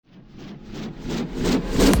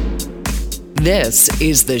This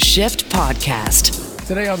is the Shift Podcast.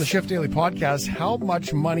 Today on the Shift Daily Podcast, how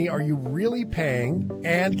much money are you really paying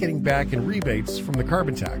and getting back in rebates from the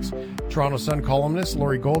carbon tax? Toronto Sun columnist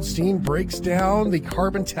Laurie Goldstein breaks down the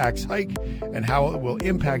carbon tax hike and how it will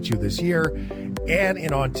impact you this year. And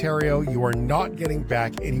in Ontario, you are not getting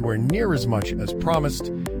back anywhere near as much as promised,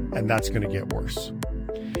 and that's going to get worse.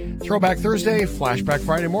 Throwback Thursday, Flashback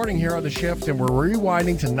Friday morning here on The Shift, and we're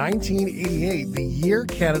rewinding to 1988, the year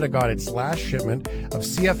Canada got its last shipment of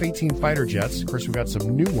CF-18 fighter jets. Of course, we've got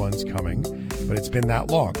some new ones coming, but it's been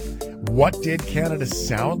that long. What did Canada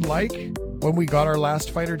sound like when we got our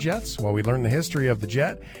last fighter jets? Well, we learned the history of the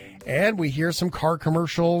jet, and we hear some car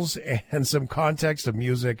commercials and some context of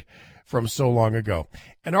music from so long ago.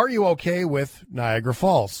 And are you okay with Niagara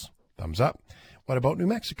Falls? Thumbs up. What about New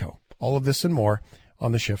Mexico? All of this and more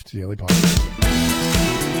on the Shift Daily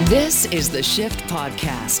Podcast. This is the Shift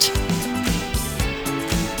Podcast.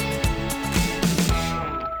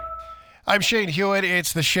 I'm Shane Hewitt.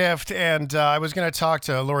 It's the Shift, and I was going to talk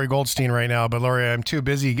to Laurie Goldstein right now, but Laurie, I'm too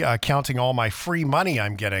busy counting all my free money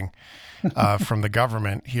I'm getting from the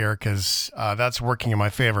government here because that's working in my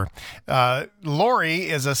favor. Laurie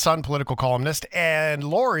is a Sun political columnist, and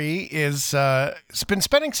Laurie is been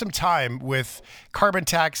spending some time with carbon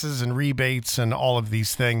taxes and rebates and all of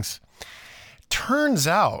these things. Turns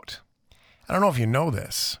out, I don't know if you know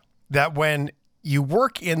this, that when you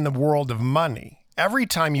work in the world of money, every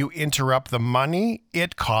time you interrupt the money,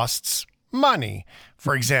 it costs money.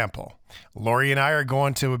 For example, Laurie and I are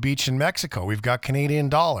going to a beach in Mexico. We've got Canadian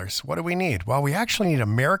dollars. What do we need? Well, we actually need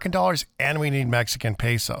American dollars and we need Mexican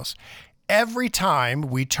pesos. Every time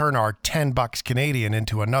we turn our $10 Canadian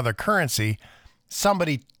into another currency,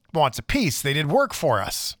 somebody wants a piece. They did work for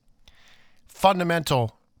us.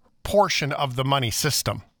 Fundamental portion of the money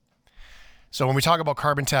system. So when we talk about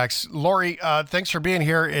carbon tax, Laurie, thanks for being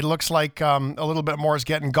here. It looks like a little bit more is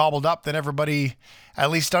getting gobbled up than everybody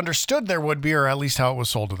at least understood there would be, or at least how it was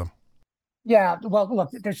sold to them. Yeah, well, look,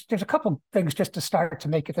 there's a couple of things just to start to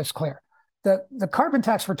make this clear. The carbon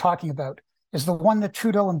tax we're talking about is the one that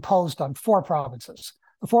Trudeau imposed on 4 provinces.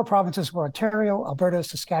 The 4 provinces were Ontario, Alberta,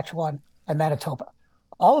 Saskatchewan, and Manitoba.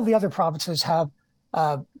 All of the other provinces have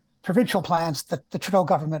provincial plans that the Trudeau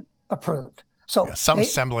government approved. So yeah, some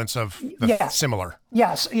semblance of similar.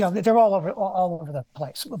 Yes, they're all over the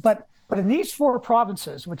place. But in these 4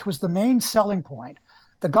 provinces, which was the main selling point,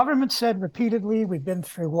 the government said repeatedly, we've been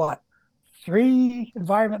through 3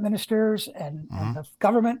 environment ministers and the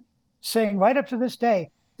government saying right up to this day,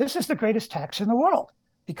 this is the greatest tax in the world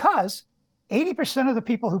because 80% of the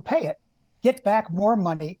people who pay it get back more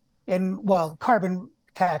money in, carbon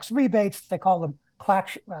tax rebates. They call them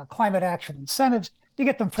climate action incentives. You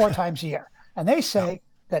get them 4 times a year. And they say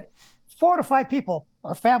that 4 to 5 people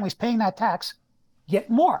or families paying that tax get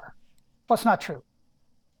more. Well, it's not true.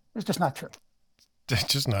 It's just not true. It's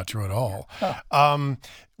just not true at all.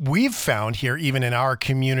 We've found here, even in our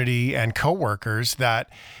community and coworkers, that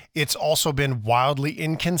it's also been wildly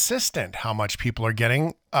inconsistent how much people are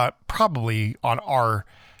getting, probably on our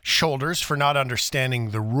shoulders for not understanding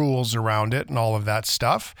the rules around it and all of that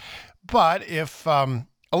stuff. But if a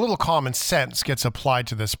little common sense gets applied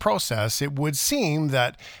to this process, it would seem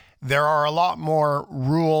that there are a lot more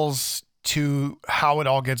rules to how it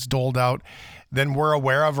all gets doled out than we're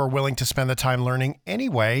aware of or willing to spend the time learning.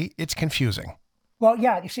 Anyway, it's confusing. Well,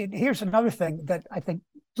 yeah, you see, here's another thing that I think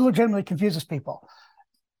legitimately confuses people.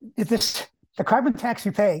 The carbon tax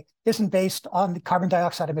you pay isn't based on the carbon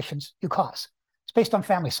dioxide emissions you cause. It's based on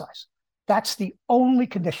family size. That's the only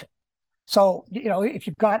condition. So, if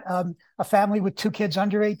you've got a family with 2 kids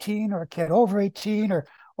under 18 or a kid over 18 or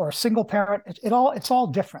a single parent, it's all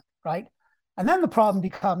different, right? And then the problem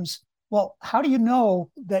becomes, well, how do you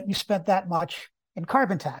know that you spent that much in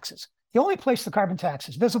carbon taxes? The only place the carbon tax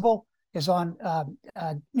is visible is on,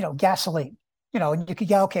 gasoline. And you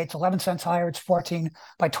could it's 11 cents higher, it's 14.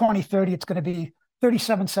 By 2030, it's going to be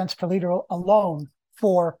 37 cents per liter alone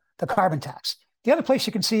for the carbon tax. The other place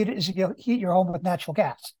you can see it is if you heat your home with natural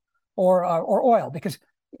gas or oil, because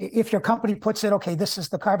if your company puts it, okay, this is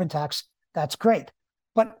the carbon tax, that's great.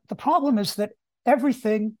 But the problem is that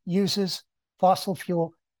everything uses fossil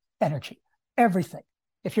fuel energy, everything.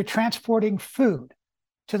 If you're transporting food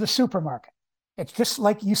to the supermarket, it's just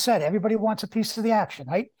like you said, everybody wants a piece of the action,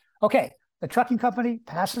 right? Okay, the trucking company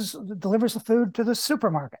delivers the food to the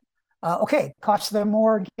supermarket. Okay, costs them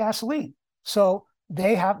more in gasoline. So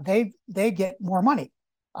they get more money.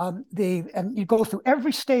 And you go through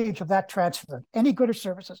every stage of that transfer, any good or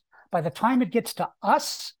services. By the time it gets to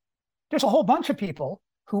us, there's a whole bunch of people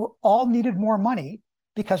who all needed more money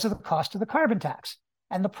because of the cost of the carbon tax.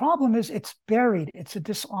 And the problem is it's buried. It's a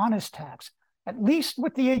dishonest tax. at least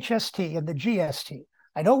with the HST and the GST,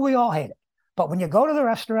 I know we all hate it, but when you go to the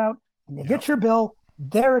restaurant and you get your bill,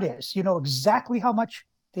 there it is. You know exactly how much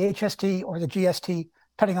the HST or the GST,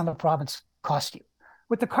 depending on the province, cost you.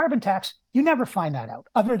 With the carbon tax, you never find that out,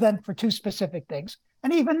 other than for two specific things.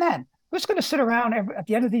 And even then, who's going to sit around at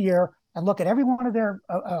the end of the year and look at every one of their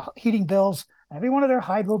heating bills, and every one of their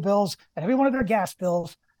hydro bills, and every one of their gas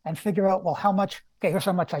bills, and figure out, well, how much, okay, here's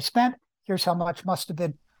how much I spent, here's how much must have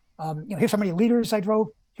been, here's how many liters I drove,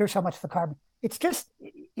 here's how much the carbon. It's just,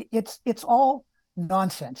 it's all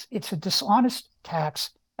nonsense. It's a dishonest tax,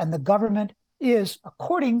 and the government is,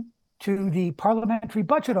 according to the parliamentary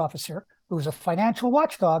budget officer, who is a financial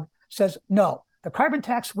watchdog, says, no, the carbon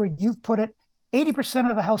tax where you've put it, 80%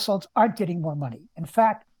 of the households aren't getting more money. In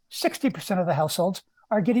fact, 60% of the households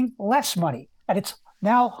are getting less money. And it's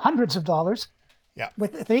now hundreds of dollars. Yeah.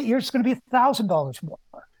 With 8 years, it's going to be $1,000 more.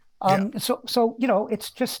 So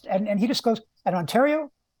it's just, and he just goes, at Ontario,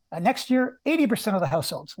 next year, 80% of the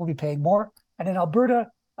households will be paying more. And in Alberta,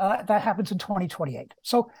 that happens in 2028.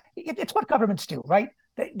 So it's what governments do, right?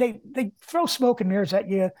 They throw smoke and mirrors at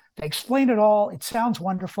you. They explain it all. It sounds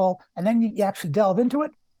wonderful. And then you actually delve into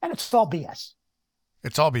it, and it's all BS.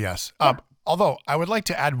 It's all BS. Yeah. Although I would like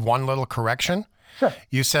to add one little correction. Sure.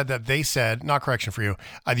 You said that they said, not correction for you,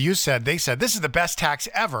 they said, this is the best tax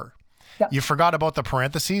ever. Yeah. You forgot about the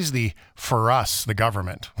parentheses, the for us, the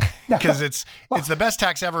government, because it's the best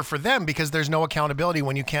tax ever for them because there's no accountability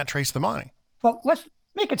when you can't trace the money. Well, let's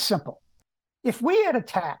make it simple. If we had a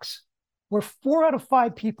tax where 4 out of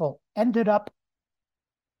 5 people ended up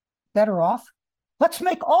better off, let's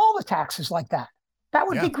make all the taxes like that. That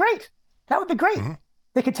would be great. That would be great. Mm-hmm.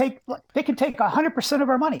 They could take 100% of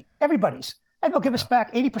our money, everybody's, and they'll give us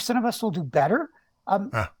back 80% of us will do better.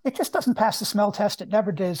 It just doesn't pass the smell test. It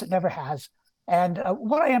never does. It never has. And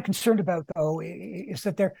what I am concerned about, though, is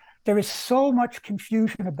that there is so much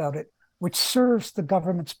confusion about it, which serves the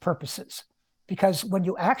government's purposes. Because when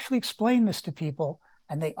you actually explain this to people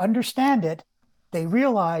and they understand it, they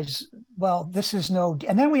realize, well, this is no.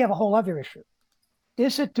 And then we have a whole other issue.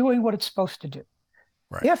 Is it doing what it's supposed to do?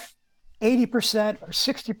 Right. If 80% or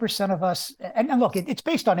 60% of us, and look, it's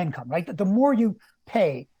based on income, right? The more you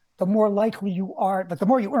pay, the more likely you are, but the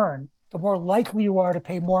more you earn, the more likely you are to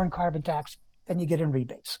pay more in carbon tax than you get in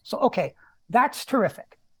rebates. So, okay, that's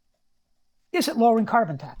terrific. Is it lowering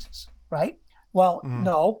carbon taxes, right? Well,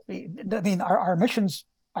 no. I mean, our emissions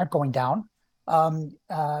aren't going down. Well,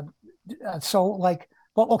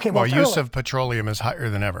 use of petroleum is higher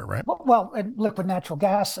than ever, right? Well, and liquid natural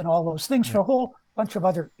gas and all those things for a whole bunch of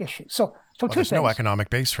other issues. So two things. There's no economic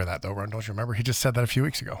base for that, though, Ron. Don't you remember? He just said that a few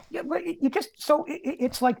weeks ago. Yeah, but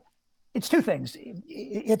it's like, it's two things.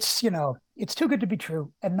 It's too good to be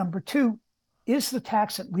true. And number two, is the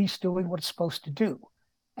tax at least doing what it's supposed to do?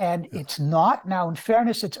 And it's not. Now, in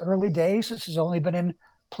fairness, it's early days. This has only been in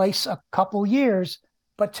place a couple years.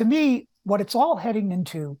 But to me, what it's all heading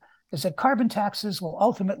into is that carbon taxes will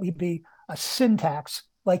ultimately be a sin tax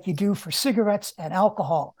like you do for cigarettes and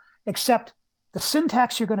alcohol, except the sin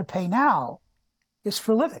tax you're going to pay now is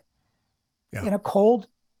for living in a cold,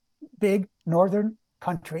 big northern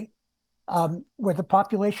country where the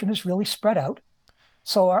population is really spread out.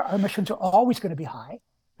 So our emissions are always going to be high.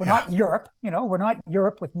 We're not Europe, we're not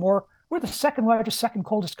Europe with more. We're the second largest, second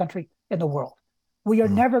coldest country in the world. We are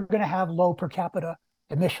never going to have low per capita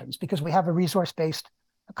emissions because we have a resource-based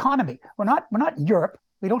economy. We're not Europe.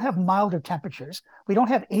 We don't have milder temperatures. We don't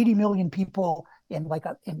have 80 million people in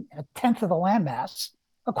a tenth of the landmass.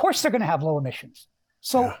 Of course, they're going to have low emissions.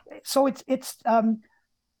 So it's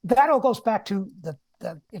that all goes back to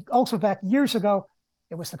it also back years ago.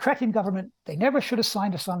 It was the Cretin government. They never should have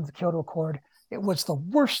signed us on the Kyoto Accord. It was the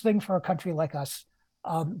worst thing for a country like us.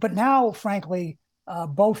 But now, frankly,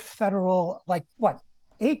 both federal,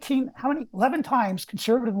 11 times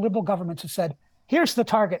conservative and liberal governments have said, here's the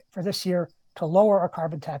target for this year to lower our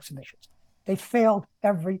carbon tax emissions. They failed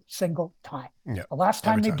every single time. Yeah, the last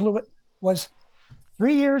time they blew it was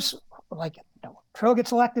 3 years, Trudeau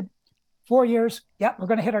gets elected, 4 years, we're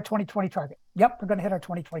going to hit our 2020 target. We're going to hit our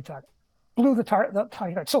 2020 target. Blew the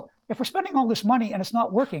target. So if we're spending all this money and it's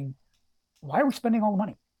not working, why are we spending all the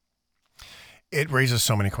money? It raises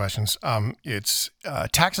so many questions. It's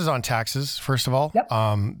taxes on taxes, first of all. Yep.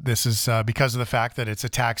 This is because of the fact that it's a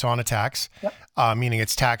tax on a tax, meaning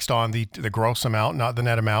it's taxed on the gross amount, not the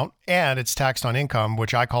net amount. And it's taxed on income,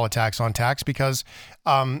 which I call a tax on tax because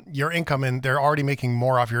your income, and they're already making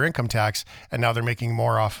more off your income tax, and now they're making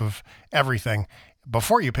more off of everything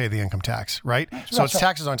before you pay the income tax, right? So it's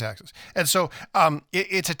taxes on taxes. And so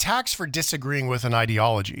it's a tax for disagreeing with an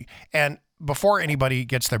ideology. And before anybody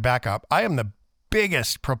gets their back up, I am the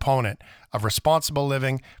biggest proponent of responsible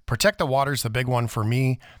living. Protect the water's the big one for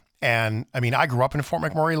me. And I mean, I grew up in Fort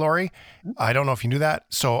McMurray, Laurie. I don't know if you knew that.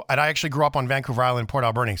 And I actually grew up on Vancouver Island, Port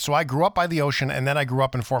Alberni. So I grew up by the ocean, and then I grew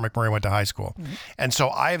up in Fort McMurray, went to high school. And so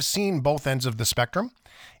I have seen both ends of the spectrum,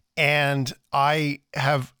 and I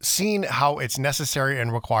have seen how it's necessary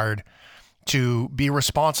and required to be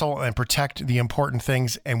responsible and protect the important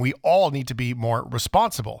things. And we all need to be more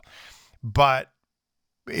responsible, but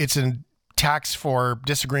it's a tax for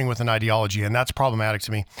disagreeing with an ideology. And that's problematic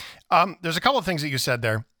to me. There's a couple of things that you said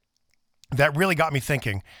there that really got me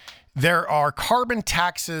thinking. There are carbon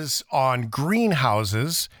taxes on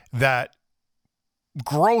greenhouses that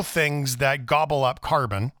grow things that gobble up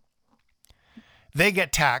carbon. They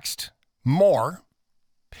get taxed more.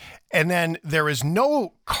 And then there is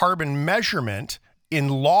no carbon measurement in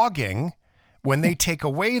logging when they take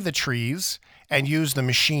away the trees and use the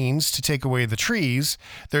machines to take away the trees.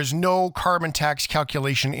 There's no carbon tax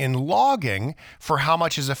calculation in logging for how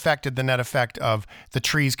much is affected, the net effect of the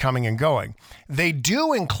trees coming and going. They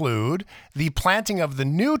do include the planting of the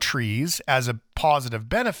new trees as a positive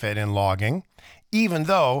benefit in logging, even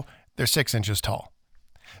though they're 6 inches tall.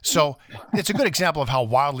 So it's a good example of how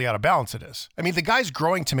wildly out of balance it is. I mean, the guys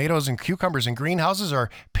growing tomatoes and cucumbers in greenhouses are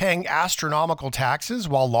paying astronomical taxes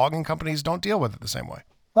while logging companies don't deal with it the same way.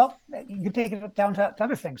 Well, you can take it down to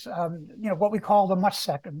other things. What we call the MUSH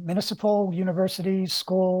sector: municipal, universities,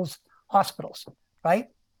 schools, hospitals, right?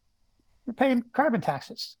 You're paying carbon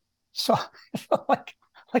taxes. So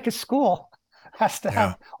like a school has to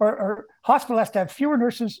have, or hospital has to have fewer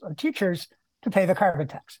nurses or teachers to pay the carbon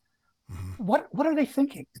tax. What are they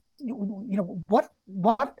thinking? What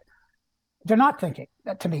they're not thinking.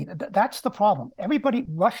 To me, that's the problem. Everybody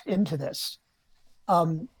rushed into this.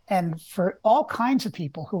 And for all kinds of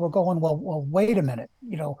people who were going, well, wait a minute,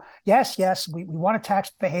 yes, we want to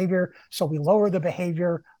tax behavior, so we lower the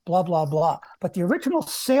behavior, blah, blah, blah. But the original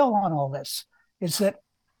sale on all this is that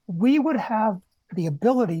we would have the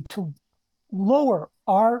ability to lower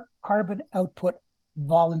our carbon output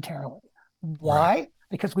voluntarily. Why? Right.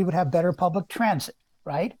 Because we would have better public transit,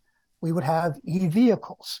 right? We would have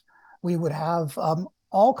e-vehicles. We would have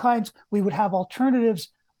we would have alternatives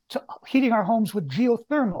to heating our homes with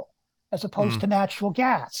geothermal as opposed to natural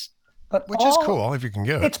gas. Which is cool if you can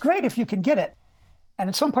get it. It's great if you can get it. And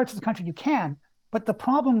in some parts of the country you can. But the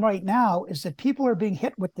problem right now is that people are being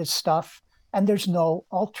hit with this stuff and there's no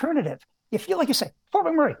alternative. If you, like you say, Fort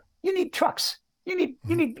McMurray, you need trucks. You need,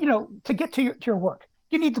 to get to your work.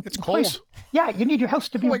 You need the place. Yeah, you need your house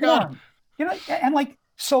to be warm. God. And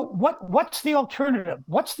so what's the alternative?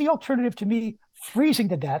 What's the alternative to me freezing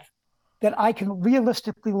to death that I can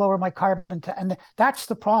realistically lower my carbon and that's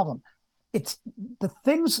the problem. It's the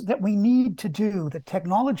things that we need to do, the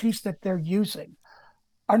technologies that they're using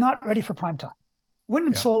are not ready for prime time. Wind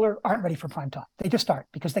and solar aren't ready for prime time. They just aren't,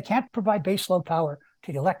 because they can't provide baseload power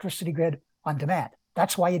to the electricity grid on demand.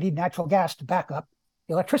 That's why you need natural gas to back up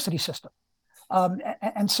the electricity system.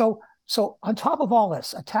 And so on top of all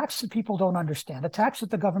this, a tax that people don't understand, a tax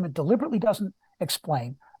that the government deliberately doesn't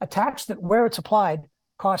explain, a tax that where it's applied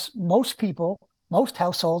costs most people, most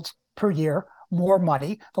households per year more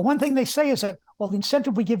money. The one thing they say is that, well, the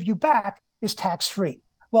incentive we give you back is tax-free.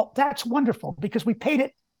 Well, that's wonderful because we paid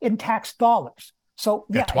it in tax dollars. So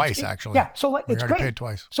twice actually. Yeah, so it's great. Paid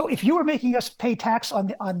twice. So if you were making us pay tax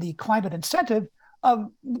on the climate incentive,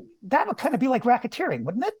 that would kind of be like racketeering,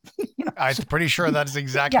 wouldn't it? I'm pretty sure that's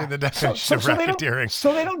exactly the definition of racketeering.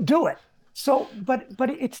 So they don't do it. So, but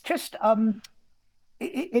it's just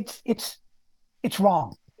it's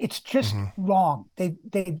wrong. It's just wrong.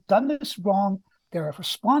 They've done this wrong. There are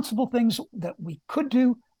responsible things that we could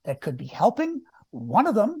do that could be helping. One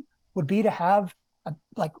of them would be to have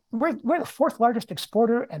we're the fourth largest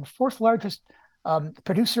exporter and fourth largest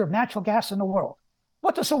producer of natural gas in the world.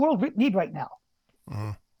 What does the world need right now?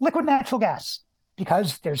 Liquid natural gas,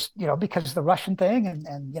 because because the Russian thing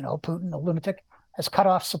and Putin, the lunatic, has cut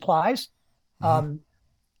off supplies.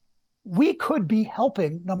 We could be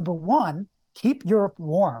helping, number one, keep Europe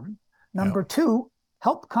warm. Number two,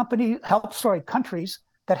 help countries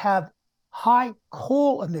that have high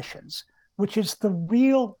coal emissions, which is the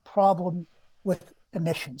real problem with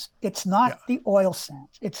emissions. It's not the oil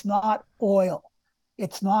sands. It's not oil.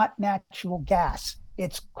 It's not natural gas.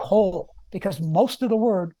 It's coal, because most of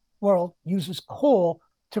the world uses coal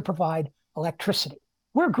to provide electricity.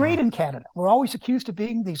 We're great in Canada. We're always accused of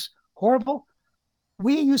being these horrible.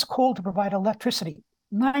 We use coal to provide electricity.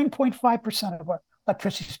 9.5% of our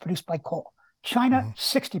electricity is produced by coal. China,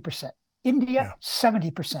 60%. India,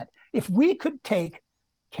 70%. If we could take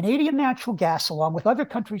Canadian natural gas along with other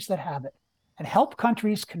countries that have it and help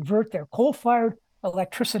countries convert their coal-fired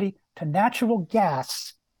electricity to natural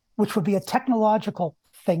gas, which would be a technological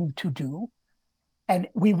thing to do, and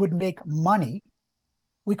we would make money,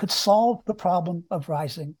 we could solve the problem of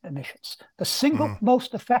rising emissions. The single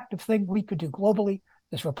most effective thing we could do globally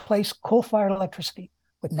is replace coal-fired electricity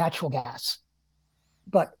with natural gas.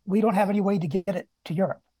 But we don't have any way to get it to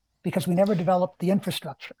Europe because we never developed the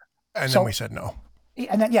infrastructure. And then we said no.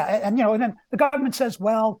 And then, and then the government says,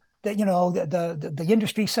 well, that the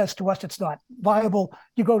industry says to us it's not viable.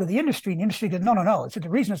 You go to the industry, and the industry goes, no. So the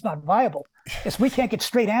reason it's not viable is we can't get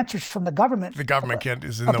straight answers from the government. The government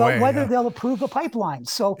is in the about way whether they'll approve the pipeline.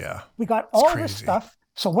 So we got it's all crazy. this stuff.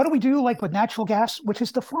 So what do we do, like with natural gas, which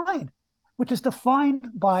is defined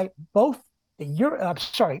by both the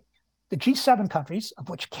G7 countries, of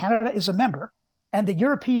which Canada is a member, and the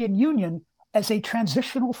European Union as a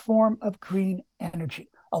transitional form of green energy,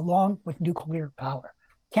 along with nuclear power.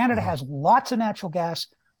 Canada has lots of natural gas.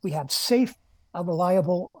 We have safe,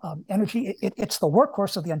 reliable energy. It's the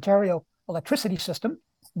workhorse of the Ontario electricity system.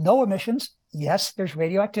 No emissions. Yes, there's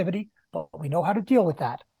radioactivity, but we know how to deal with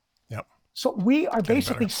that. Yep. So we are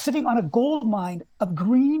basically sitting on a gold mine of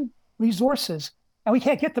green resources, and we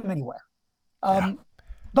can't get them anywhere.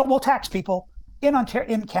 But we'll tax people in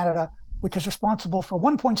Canada, which is responsible for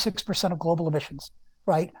 1.6% of global emissions,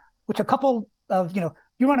 right? Which a couple of,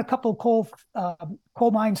 you run a couple of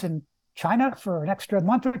coal mines in China for an extra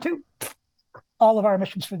month or two, all of our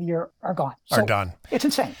emissions for the year are gone. Are done. It's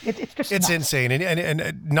insane. It's just it's nuts. insane.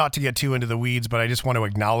 And not to get too into the weeds, but I just want to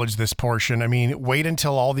acknowledge this portion. I mean, wait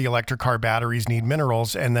until all the electric car batteries need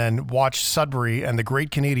minerals and then watch Sudbury and the Great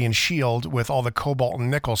Canadian Shield with all the cobalt and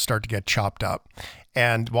nickel start to get chopped up.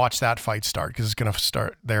 And watch that fight start because it's going to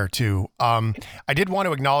start there too. I did want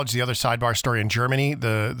to acknowledge the other sidebar story in Germany,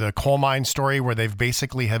 the coal mine story, where they've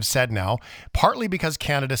basically have said no, partly because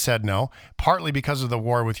Canada said no, partly because of the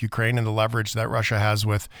war with Ukraine and the leverage that Russia has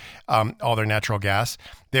with all their natural gas.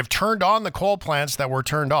 They've turned on the coal plants that were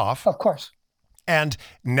turned off. Of course. And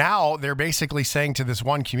now they're basically saying to this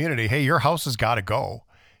one community, hey, your house has got to go,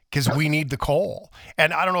 because we need the coal.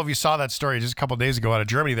 And I don't know if you saw that story just a couple of days ago out of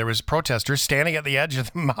Germany. There was protesters standing at the edge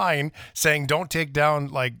of the mine saying, don't take down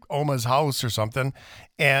like Oma's house or something.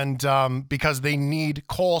 And because they need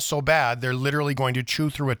coal so bad, they're literally going to chew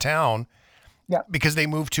through a town because they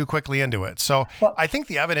move too quickly into it. So I think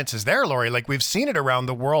the evidence is there, Lori. Like we've seen it around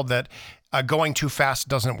the world that going too fast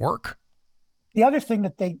doesn't work. The other thing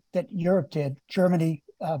that Europe did, Germany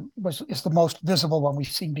is the most visible one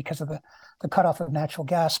we've seen because of the cutoff of natural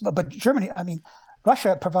gas. But Germany, I mean,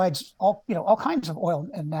 Russia provides all kinds of oil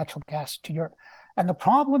and natural gas to Europe. And the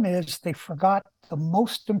problem is they forgot the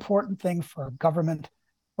most important thing for a government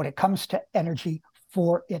when it comes to energy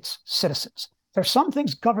for its citizens. There's some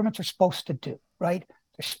things governments are supposed to do, right?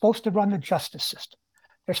 They're supposed to run the justice system.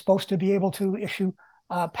 They're supposed to be able to issue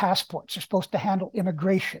passports. They're supposed to handle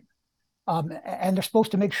immigration. And they're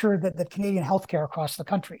supposed to make sure that Canadian healthcare across the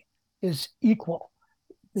country is equal.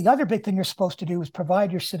 The other big thing you're supposed to do is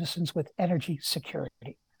provide your citizens with energy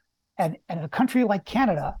security. And in a country like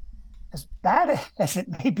Canada, as bad as it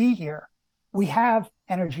may be here, we have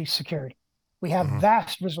energy security. We have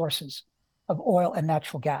vast resources of oil and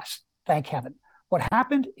natural gas, thank heaven. What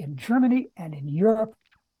happened in Germany and in Europe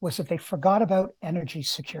was that they forgot about energy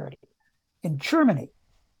security. In Germany,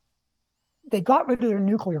 they got rid of their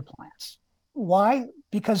nuclear plants. Why?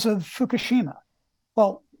 Because of Fukushima.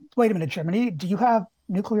 Well, wait a minute, Germany. Do you have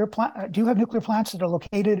nuclear plants that are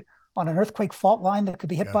located on an earthquake fault line that could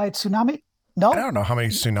be hit by a tsunami? No. I don't know how many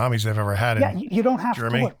tsunamis they've ever had in you don't have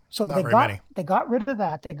Germany. to look. So Not very many. They got rid of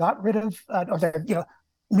that. They got rid of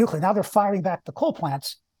nuclear. Now they're firing back the coal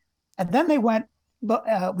plants. And then they went,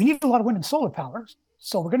 we need a lot of wind and solar power,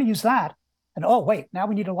 so we're going to use that. And now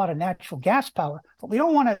we need a lot of natural gas power, but we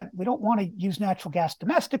don't want to use natural gas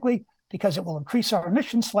domestically because it will increase our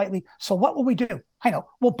emissions slightly. So what will we do? I know,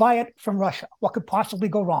 we'll buy it from Russia. What could possibly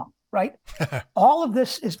go wrong, right? All of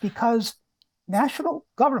this is because national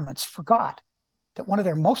governments forgot that one of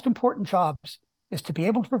their most important jobs is to be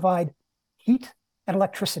able to provide heat and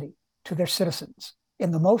electricity to their citizens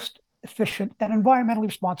in the most efficient and environmentally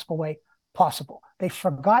responsible way possible. They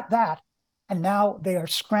forgot that. And now they are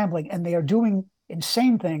scrambling and they are doing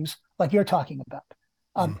insane things like you're talking about.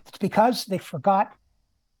 It's because they forgot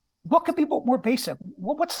what could be more basic.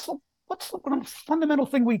 What's the fundamental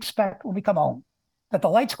thing we expect when we come home? That the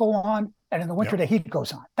lights go on and in the winter the heat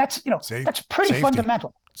goes on. That's that's pretty safety.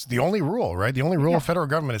 Fundamental. It's the only rule, right? The only rule of federal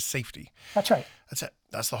government is safety. That's right. That's it.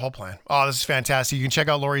 That's the whole plan. Oh, this is fantastic. You can check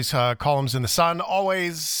out Lori's columns in The Sun.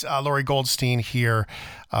 Always Lori Goldstein here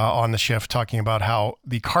on The Shift talking about how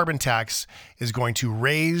the carbon tax is going to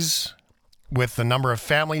raise with the number of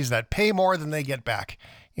families that pay more than they get back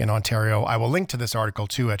in Ontario. I will link to this article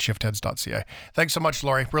too at shiftheads.ca. Thanks so much,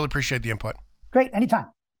 Lori. Really appreciate the input. Great. Anytime.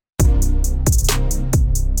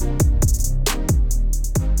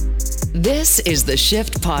 This is the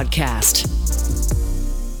Shift Podcast.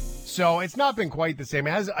 So it's not been quite the same.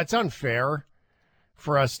 It's unfair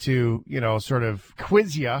for us to, sort of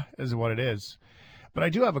quiz you as what it is. But I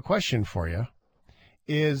do have a question for you.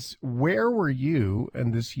 Is where were you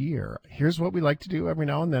in this year? Here's what we like to do every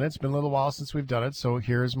now and then. It's been a little while since we've done it, so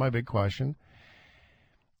here's my big question.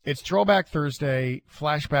 It's Throwback Thursday,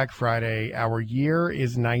 Flashback Friday. Our year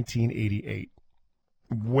is 1988.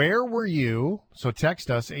 Where were you? So text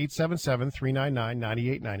us,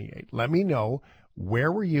 877-399-9898. Let me know,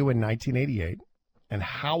 where were you in 1988 and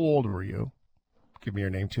how old were you? Give me your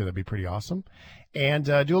name, too. That'd be pretty awesome. And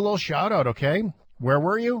do a little shout-out, okay? Where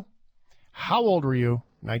were you? How old were you?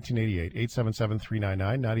 1988,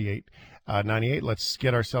 877-399-9898. Let's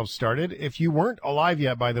get ourselves started. If you weren't alive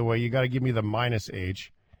yet, by the way, you got to give me the minus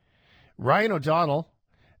age. Ryan O'Donnell,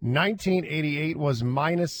 1988 was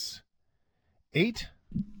minus 8.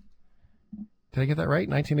 Did I get that right?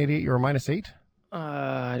 1988, you were minus 8?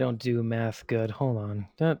 I don't do math good. Hold on.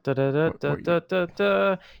 My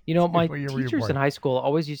teachers in high school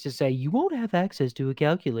always used to say, you won't have access to a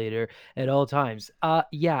calculator at all times.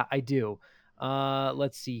 Yeah, I do.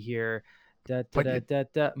 Let's see here.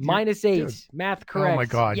 Minus 8. Dude. Math correct. Oh, my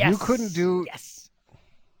God. Yes. You couldn't do... Yes.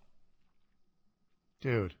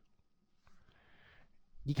 Dude.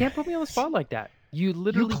 You can't put me on the spot like that. You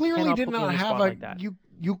literally clearly did put me not on the have spot like that. You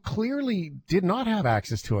clearly did not have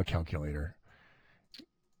access to a calculator.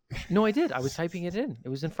 No, I did. I was typing it in. It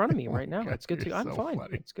was in front of me right now. God, It's good to. I'm so fine.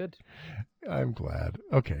 funny. It's good. I'm glad.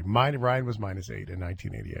 Okay, Ryan was minus 8 in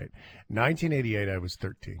 1988. 1988, I was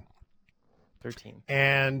 13. 13.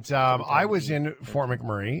 And I was in Fort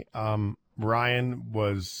McMurray. Ryan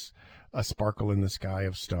was a sparkle in the sky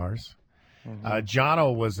of stars. Mm-hmm.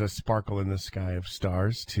 Jono was a sparkle in the sky of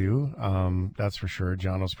stars, too. That's for sure.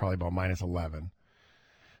 Jono's probably about minus 11.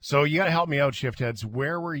 So you got to help me out, Shift Heads.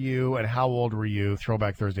 Where were you and how old were you?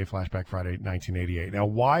 Throwback Thursday, Flashback Friday, 1988. Now,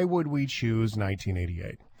 why would we choose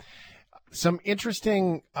 1988? Some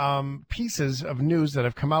interesting pieces of news that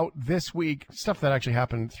have come out this week, stuff that actually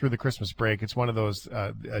happened through the Christmas break. It's one of those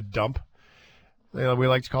a dump, we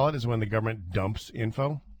like to call it, is when the government dumps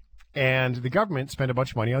info. And the government spent a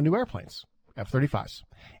bunch of money on new airplanes, F-35s.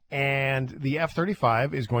 And the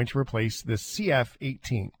F-35 is going to replace the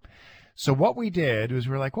CF-18. So what we did was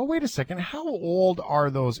we were like, well, wait a second, how old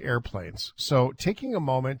are those airplanes? So taking a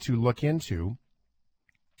moment to look into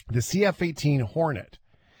the CF-18 Hornet.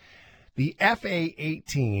 The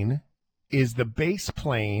FA-18 is the base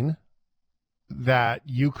plane that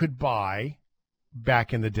you could buy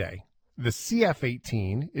back in the day. The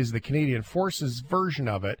CF-18 is the Canadian Forces version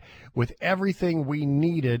of it with everything we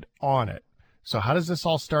needed on it. So how does this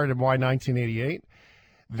all start and why 1988?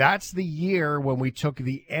 That's the year when we took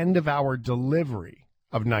the end of our delivery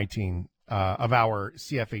of our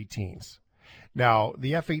CF-18s. Now,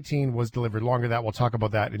 the F-18 was delivered longer than that. We'll talk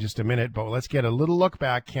about that in just a minute, but let's get a little look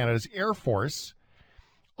back. Canada's Air Force,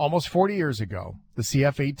 almost 40 years ago, the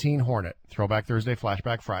CF-18 Hornet, Throwback Thursday,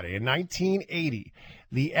 Flashback Friday. In 1980,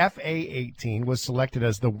 the FA-18 was selected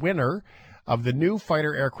as the winner of the new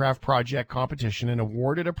fighter aircraft project competition and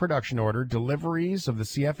awarded a production order. Deliveries of the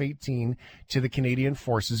CF-18 to the Canadian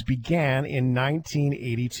Forces began in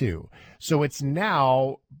 1982. So it's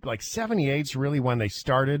now like 78's really when they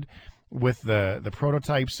started with the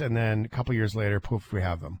prototypes, and then a couple years later, poof, we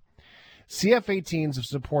have them. CF-18s have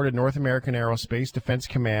supported North American Aerospace Defense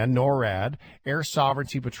Command, NORAD, air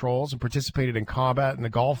sovereignty patrols, and participated in combat in the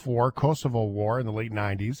Gulf War, Kosovo War in the late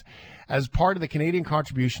 90s, as part of the Canadian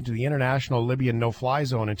contribution to the International Libyan No-Fly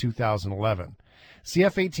Zone in 2011.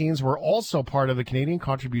 CF-18s were also part of the Canadian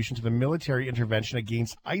contribution to the military intervention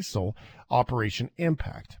against ISIL, Operation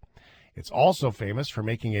Impact. It's also famous for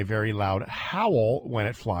making a very loud howl when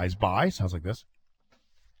it flies by. Sounds like this.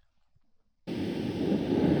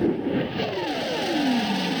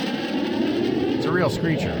 It's a real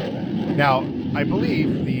screecher. Now, I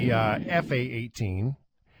believe the FA-18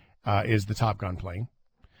 is the Top Gun plane.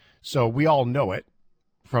 So we all know it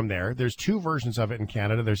from there. There's two versions of it in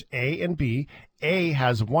Canada. There's A and B. A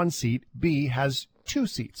has one seat. B has two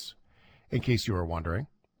seats, in case you were wondering.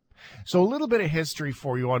 So a little bit of history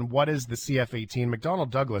for you on what is the CF-18. McDonnell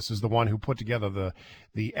Douglas is the one who put together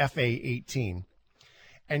the FA-18.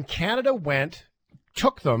 And Canada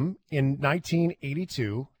took them in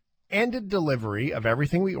 1982, ended delivery of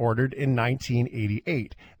everything we ordered in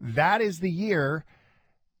 1988. That is the year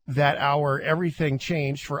that our everything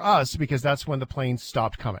changed for us, because that's when the planes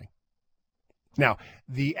stopped coming. Now,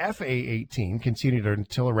 the FA-18 continued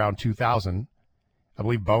until around 2000. I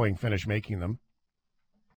believe Boeing finished making them,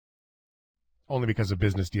 only because of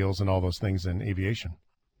business deals and all those things in aviation.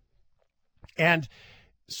 And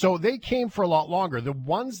so they came for a lot longer. The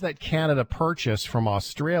ones that Canada purchased from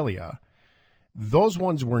Australia, those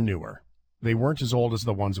ones were newer. They weren't as old as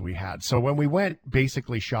the ones we had. So when we went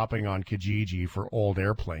basically shopping on Kijiji for old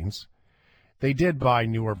airplanes, they did buy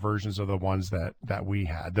newer versions of the ones that we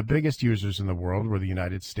had. The biggest users in the world were the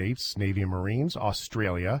United States, Navy and Marines,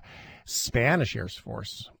 Australia, Spanish Air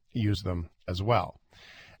Force used them as well.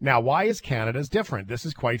 Now, why is Canada's different? This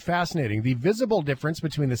is quite fascinating. The visible difference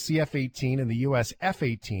between the CF-18 and the US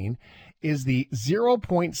F-18 is the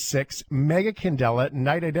 0.6 megacandela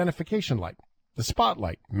night identification light, the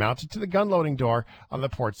spotlight, mounted to the gun loading door on the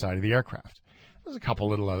port side of the aircraft. There's a couple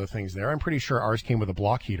little other things there. I'm pretty sure ours came with a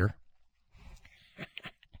block heater.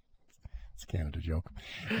 It's a Canada joke.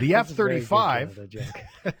 The F-35.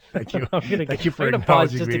 Thank you. Thank you for acknowledging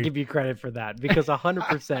pause just me. to give you credit for that, because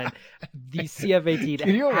 100% the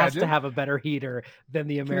CF-18 has to have a better heater than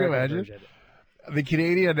the American version. The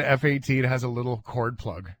Canadian F-18 has a little cord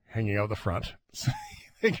plug hanging out the front. So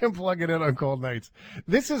they can plug it in on cold nights.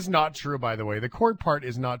 This is not true, by the way. The cord part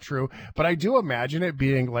is not true, but I do imagine it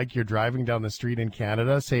being like you're driving down the street in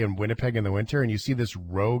Canada, say in Winnipeg in the winter, and you see this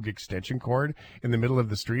rogue extension cord in the middle of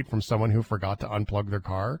the street from someone who forgot to unplug their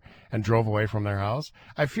car and drove away from their house.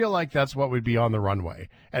 I feel like that's what would be on the runway,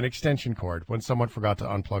 an extension cord when someone forgot to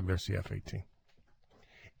unplug their CF-18.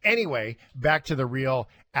 Anyway, back to the real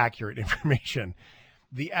accurate information.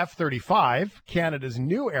 The F-35, Canada's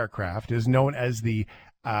new aircraft, is known as the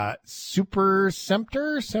Super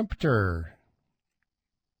Sempter.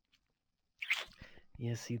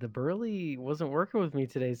 Yeah, see, the Burley wasn't working with me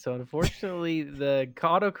today, so unfortunately, the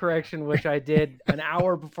auto correction, which I did an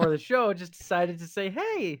hour before the show, just decided to say,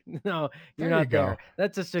 "Hey, no, you're not there.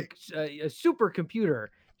 That's a supercomputer."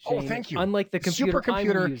 Shane, oh, thank you. Unlike the computer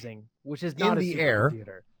I'm using, which is not a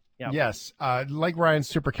supercomputer. Yep. Yes, like Ryan's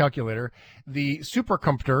supercalculator, the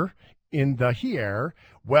supercomputer in the here,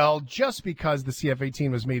 well, just because the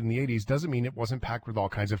CF-18 was made in the 80s doesn't mean it wasn't packed with all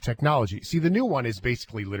kinds of technology. See, the new one is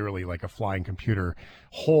basically literally like a flying computer,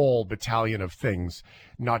 whole battalion of things,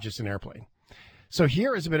 not just an airplane. So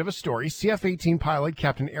here is a bit of a story. CF-18 pilot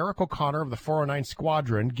Captain Eric O'Connor of the 409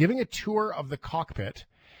 Squadron giving a tour of the cockpit,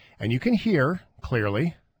 and you can hear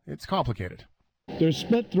clearly it's complicated. There's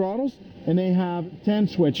split throttles, and they have 10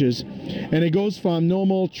 switches, and it goes from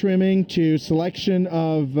normal trimming to selection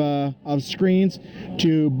of screens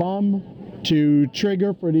to bomb to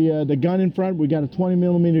trigger for the gun in front. We got a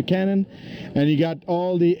 20mm cannon, and you got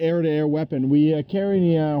all the air-to-air weapon. We carry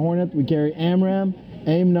the Hornet. We carry AMRAAM,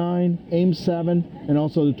 AIM-9, AIM-7, and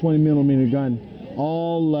also the 20mm gun,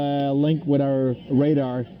 all linked with our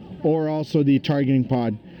radar or also the targeting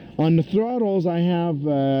pod. On the throttles, I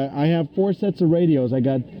have 4 sets of radios. I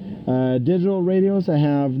got digital radios. I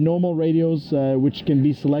have normal radios, which can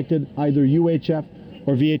be selected either UHF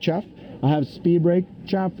or VHF. I have speed brake,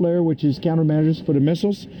 chaff flare, which is countermeasures for the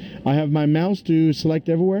missiles. I have my mouse to select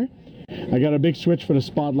everywhere. I got a big switch for the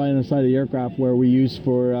spotlight inside the aircraft where we use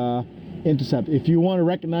for intercept. If you want to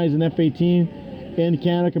recognize an F-18 in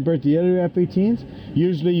Canada compared to the other F-18s,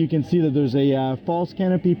 usually you can see that there's a false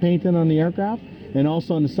canopy painted on the aircraft. And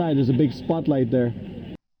also on the side, there's a big spotlight there.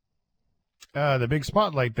 The big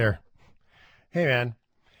spotlight there. Hey, man.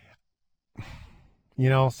 You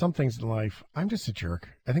know, some things in life, I'm just a jerk.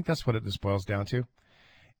 I think that's what this boils down to,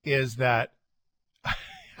 is that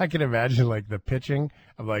I can imagine, like, the pitching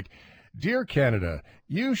of, like, "Dear Canada,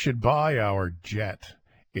 you should buy our jet.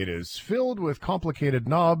 It is filled with complicated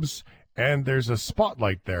knobs, and there's a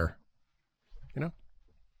spotlight there." You know?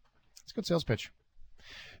 It's a good sales pitch.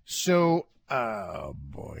 So... oh,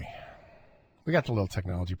 boy. We got the little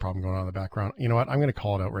technology problem going on in the background. You know what? I'm going to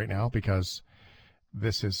call it out right now because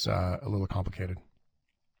this is a little complicated.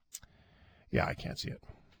 Yeah, I can't see it.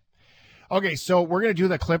 Okay, so we're going to do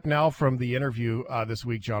the clip now from the interview this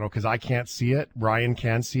week, Jono, because I can't see it. Ryan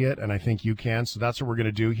can see it, and I think you can. So that's what we're going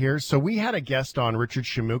to do here. So we had a guest on, Richard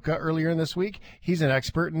Shimuka, earlier in this week. He's an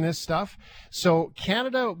expert in this stuff. So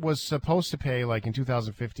Canada was supposed to pay, like in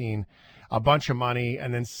 2015, a bunch of money,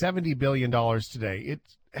 and then $70 billion today. It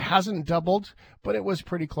hasn't doubled, but it was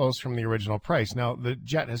pretty close from the original price. Now, the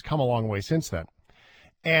jet has come a long way since then.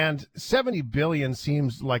 And $70 billion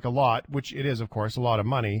seems like a lot, which it is, of course, a lot of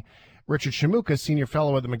money. Richard Shimuka, senior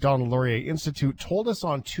fellow at the Macdonald-Laurier Institute, told us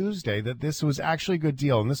on Tuesday that this was actually a good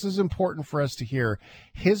deal. And this is important for us to hear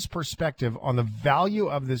his perspective on the value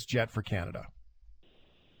of this jet for Canada.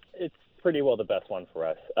 pretty well the best one for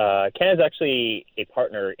us. Canada's actually a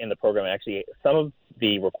partner in the program. Actually, some of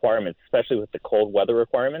the requirements, especially with the cold weather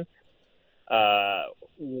requirements,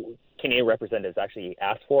 Canadian representatives actually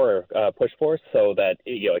asked for or pushed for, so that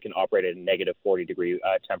it can operate at negative 40-degree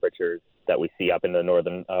temperatures that we see up in the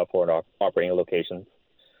northern foreign operating locations.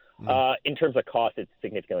 In terms of cost, it's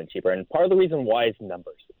significantly cheaper, and part of the reason why is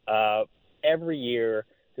numbers. Every year,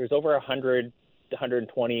 there's over 100,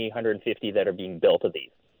 120, 150 that are being built of these.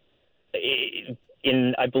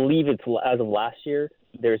 I believe it's as of last year,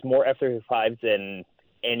 there's more F-35s than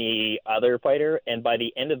any other fighter, and by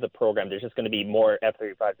the end of the program, there's just going to be more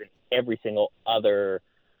F-35s than every single other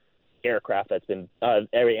aircraft that's been,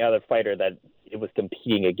 every other fighter that it was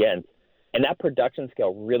competing against. And that production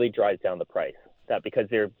scale really drives down the price, that because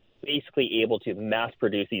they're basically able to mass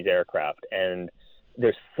produce these aircraft, and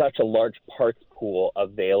there's such a large parts pool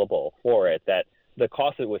available for it that the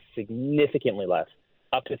cost of it was significantly less.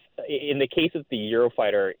 Up to, in the case of the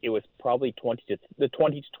Eurofighter, it was probably 20 to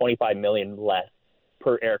 25 million less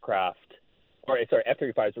per aircraft, or sorry,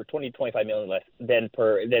 F-35s were 20 to 25 million less than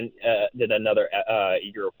another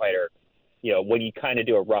Eurofighter. When you kind of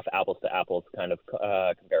do a rough apples to apples kind of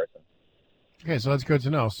comparison. Okay, so that's good to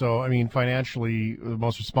know. So, I mean, financially, the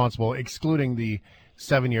most responsible, excluding the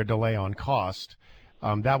 7-year delay on cost,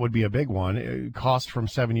 that would be a big one. Cost from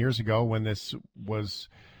 7 years ago when this was,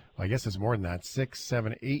 I guess it's more than that, 6,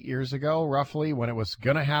 7, 8 years ago, roughly, when it was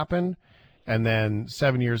going to happen. And then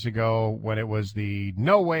 7 years ago when it was the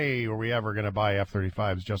no way are we ever going to buy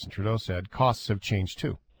F-35s, Justin Trudeau said, costs have changed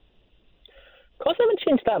too. Costs haven't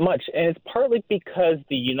changed that much, and it's partly because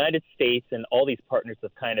the United States and all these partners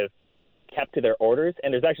have kind of kept to their orders,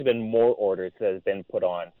 and there's actually been more orders that have been put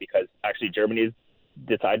on because actually Germany has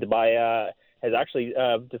decided to buy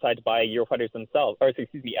Eurofighters themselves, or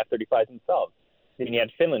excuse me, F-35s themselves. Then you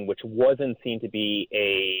had Finland, which wasn't seen to be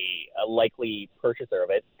a likely purchaser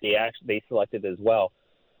of it. They selected as well.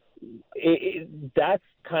 That's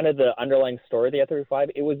kind of the underlying story of the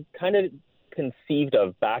F-35. It was kind of conceived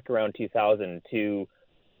of back around 2000 to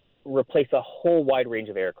replace a whole wide range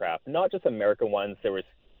of aircraft, not just American ones. There was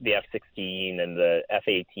the F-16 and the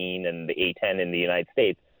F-18 and the A-10 in the United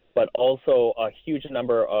States, but also a huge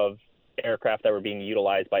number of aircraft that were being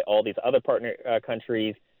utilized by all these other partner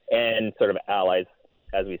countries and sort of allies,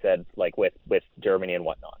 as we said, like with Germany and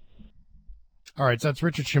whatnot. All right, so that's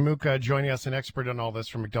Richard Shamuka joining us, an expert on all this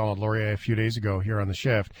from Macdonald Laurier a few days ago here on The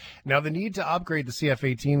Shift. Now, the need to upgrade the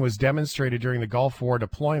CF-18 was demonstrated during the Gulf War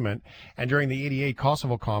deployment and during the 88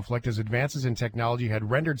 Kosovo conflict as advances in technology had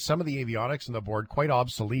rendered some of the avionics on the board quite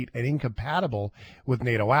obsolete and incompatible with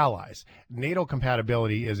NATO allies. NATO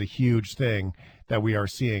compatibility is a huge thing that we are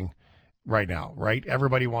seeing right now, right?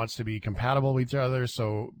 Everybody wants to be compatible with each other,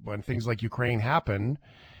 so when things like Ukraine happen,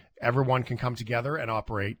 everyone can come together and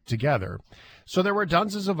operate together. So there were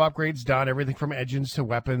dozens of upgrades done, everything from engines to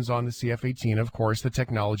weapons on the CF-18, of course, the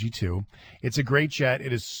technology too. It's a great jet.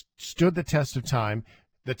 It has stood the test of time.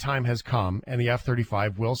 The time has come, and the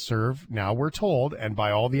F-35 will serve, now we're told, and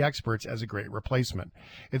by all the experts, as a great replacement.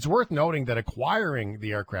 It's worth noting that acquiring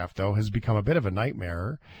the aircraft, though, has become a bit of a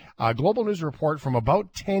nightmare. A Global News report from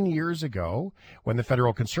about 10 years ago, when the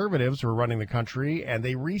federal conservatives were running the country, and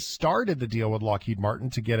they restarted the deal with Lockheed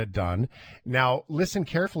Martin to get it done. Now, listen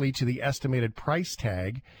carefully to the estimated price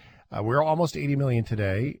tag. We're almost 80 billion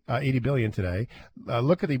today.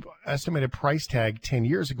 Look at the estimated price tag 10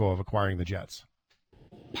 years ago of acquiring the jets.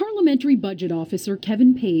 Parliamentary Budget Officer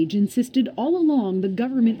Kevin Page insisted all along the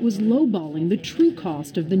government was lowballing the true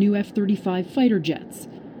cost of the new F-35 fighter jets.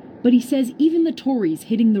 But he says even the Tories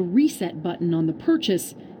hitting the reset button on the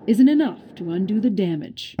purchase isn't enough to undo the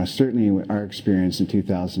damage. Certainly our experience in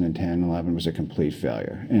 2010-11 was a complete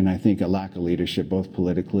failure, and I think a lack of leadership both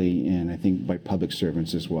politically and I think by public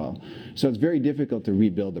servants as well. So it's very difficult to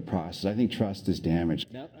rebuild the process. I think trust is damaged.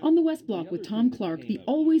 On the West Block with Tom Clark, the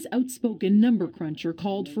always outspoken number cruncher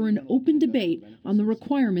called for an open debate on the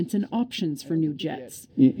requirements and options for new jets.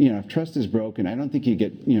 If trust is broken, I don't think you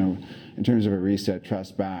get, in terms of a reset,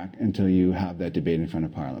 trust back until you have that debate in front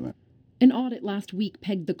of Parliament. An audit last week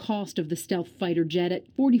pegged the cost of the stealth fighter jet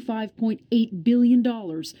at $45.8 billion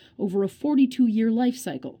over a 42-year life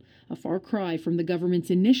cycle, a far cry from the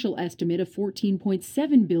government's initial estimate of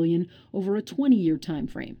 $14.7 billion over a 20-year time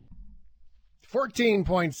frame.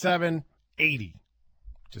 14.780.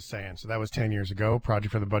 Just saying. So that was 10 years ago.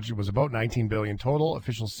 Project for the budget was about $19 billion total.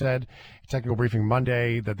 Officials said, technical briefing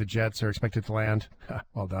Monday, that the jets are expected to land,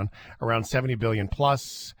 well done, around $70 billion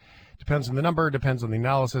plus. Depends on the number, depends on the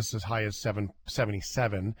analysis, as high as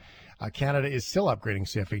 777. Canada is still upgrading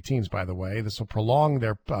CF-18s, by the way. This will prolong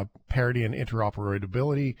their parity and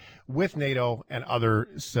interoperability with NATO and other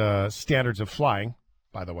standards of flying,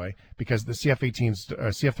 by the way, because the CF-18s,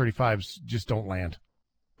 CF-35s just don't land,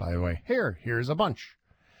 by the way. Here's a bunch.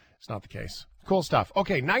 It's not the case. Cool stuff.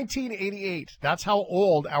 Okay, 1988. That's how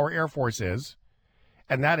old our Air Force is.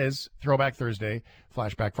 And that is Throwback Thursday,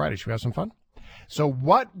 Flashback Friday. Should we have some fun? So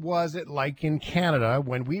what was it like in Canada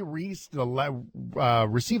when we received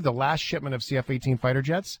the last shipment of CF-18 fighter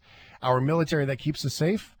jets, our military that keeps us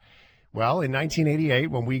safe? Well, in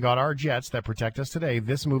 1988, when we got our jets that protect us today,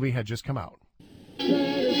 this movie had just come out.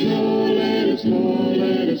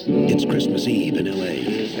 It's Christmas Eve in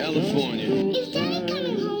L.A. California. Is Daddy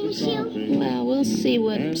coming home soon? Well, we'll see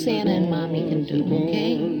what Santa and Mommy can do,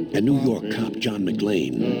 okay? A New York cop, John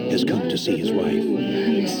McClane, has come to see his wife. I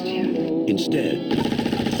missed you. Instead,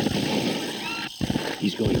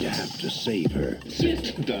 he's going to have to save her.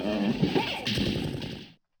 Sit down.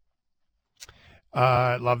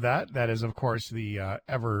 Love that. That is, of course, the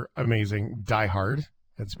ever amazing Die Hard.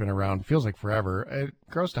 It's been around, feels like forever. It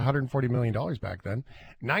grossed $140 million back then.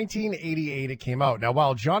 1988, it came out. Now,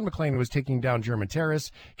 while John McClane was taking down German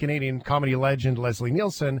terrorists, Canadian comedy legend Leslie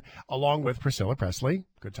Nielsen, along with Priscilla Presley,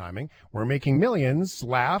 good timing, were making millions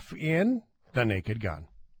laugh in The Naked Gun.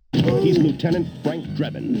 He's Lieutenant Frank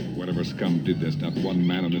Drebin. Whatever scum did this, not one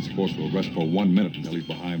man on this force will rest for 1 minute until he's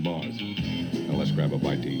behind bars. Now let's grab a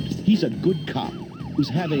bite to eat. He's a good cop who's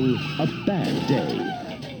having a bad day.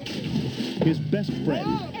 His best friend...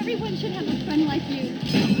 Oh, everyone should have a friend like you.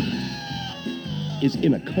 ...is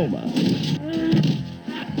in a coma.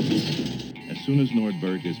 As soon as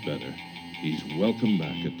Nordberg is better, he's welcome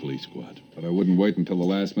back at Police Squad. But I wouldn't wait until the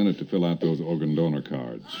last minute to fill out those organ donor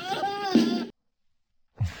cards.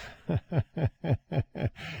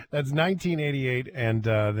 That's 1988 and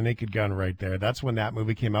The Naked Gun right there. That's when that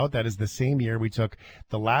movie came out. That is the same year we took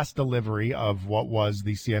the last delivery of what was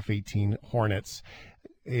the CF-18 Hornets.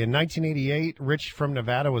 In 1988, Rich from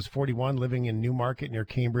Nevada was 41, living in Newmarket near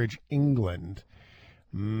Cambridge, England.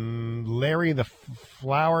 Larry the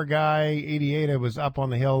Flower Guy, 88, I was up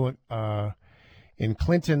on the hill in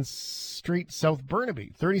Clinton Street, South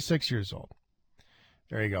Burnaby, 36 years old.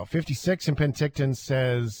 There you go. 56 in Penticton,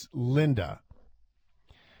 says Linda.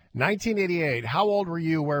 1988, how old were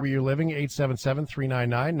you? Where were you living?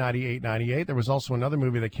 877-399-9898. There was also another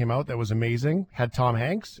movie that came out that was amazing. Had Tom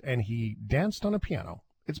Hanks, and he danced on a piano.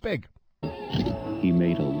 It's big. He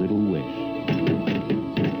made a little wish.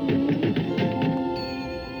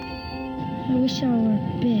 I wish I were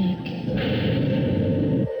big.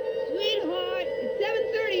 Sweetheart, it's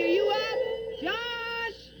 7:30. Are you up?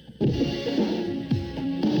 Josh!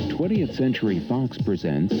 20th Century Fox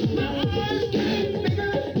presents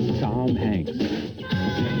Tom Hanks.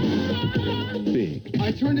 Big.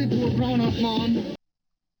 I turned into a grown-up, Mom.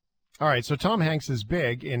 All right, so Tom Hanks is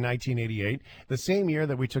big in 1988, the same year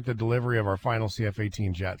that we took the delivery of our final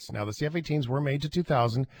CF-18 jets. Now, the CF-18s were made to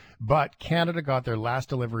 2000, but Canada got their last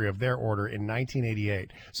delivery of their order in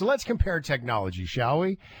 1988. So let's compare technology, shall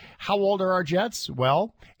we? How old are our jets?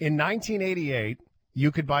 Well, in 1988, you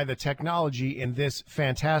could buy the technology in this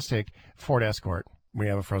fantastic Ford Escort. We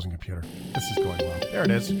have a frozen computer. This is going well. There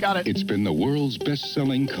it is. Got it. It's been the world's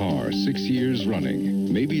best-selling car 6 years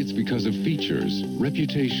running. Maybe it's because of features,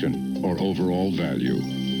 reputation, or overall value.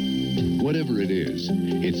 Whatever it is,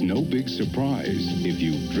 it's no big surprise if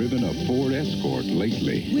you've driven a Ford Escort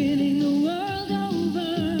lately. Winning the world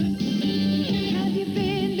over. Have you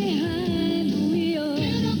been behind the wheel?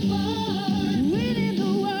 Winning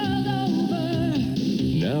the world over.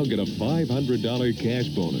 Now get a $500 cash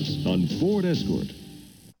bonus on Ford Escort.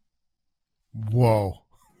 Whoa.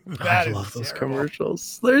 I love those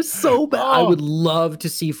commercials. They're so bad. I would love to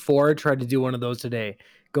see Ford try to do one of those today.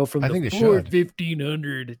 Go from the Ford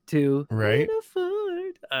 1500 to right.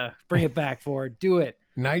 Ford. Bring it back, Ford. Do it.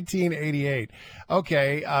 1988.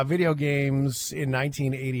 Okay, video games in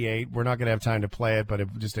 1988. We're not going to have time to play it,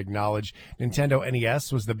 but just acknowledge Nintendo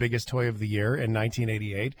NES was the biggest toy of the year in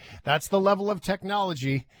 1988. That's the level of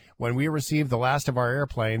technology when we received the last of our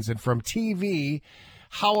airplanes. And from TV,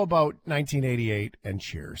 how about 1988 and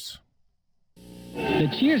Cheers? The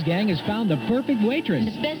Cheers gang has found the perfect waitress.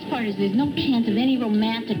 The best part is there's no chance of any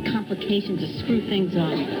romantic complications to screw things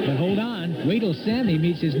up. But hold on. Wait till Sammy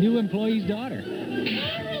meets his new employee's daughter.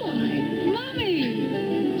 Caroline!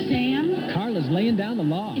 Mommy! Sam? Carla's laying down the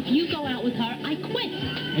law. If you go out with her, I quit.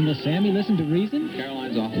 And will Sammy listen to reason?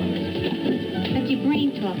 Caroline's off limits. That's your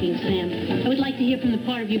brain talking, Sam. I would like to hear from the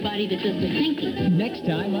part of your body that does the thinking. Next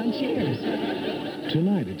time on Cheers.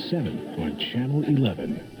 Tonight at 7 on Channel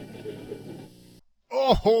 11.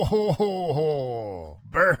 Oh,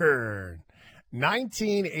 burn.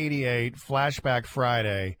 1988, Flashback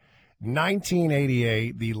Friday.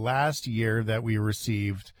 1988, the last year that we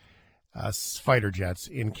received fighter jets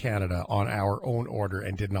in Canada on our own order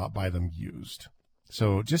and did not buy them used.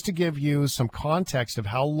 So just to give you some context of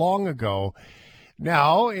how long ago.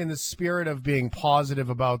 Now, in the spirit of being positive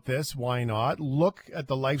about this, why not? Look at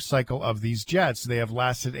the life cycle of these jets. They have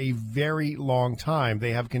lasted a very long time.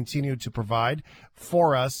 They have continued to provide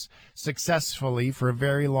for us successfully for a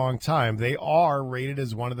very long time. They are rated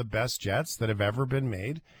as one of the best jets that have ever been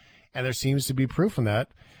made, and there seems to be proof in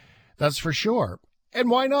that. That's for sure.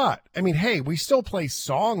 And why not? I mean, hey, we still play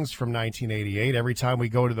songs from 1988 every time we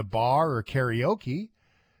go to the bar or karaoke.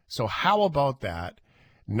 So how about that?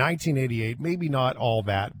 1988, maybe not all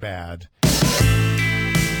that bad.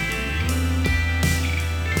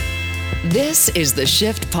 This is the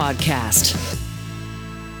Shift Podcast.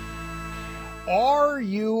 Are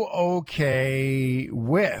you okay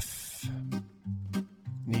with,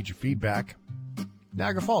 need your feedback,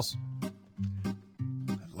 Niagara Falls? I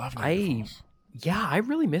love Niagara Falls. Yeah, I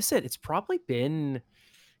really miss it. It's probably been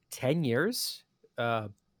 10 years.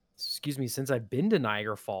 Since I've been to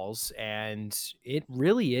Niagara Falls, and it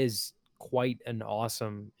really is quite an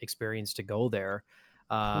awesome experience to go there.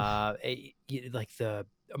 My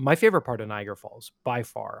favorite part of Niagara Falls by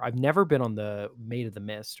far. I've never been on the Maid of the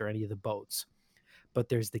Mist or any of the boats, but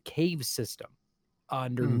there's the cave system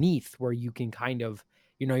underneath where you can kind of,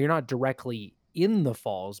 you're not directly in the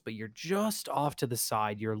falls, but you're just off to the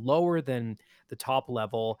side. You're lower than the top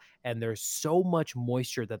level, and there's so much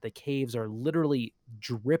moisture that the caves are literally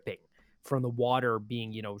dripping from the water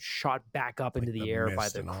being, shot back up into the air by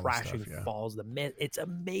the crashing falls. The mist, it's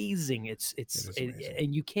amazing. It's amazing.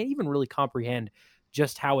 And you can't even really comprehend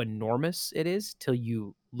just how enormous it is till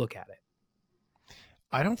you look at it.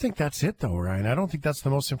 I don't think that's it though, Ryan. I don't think that's the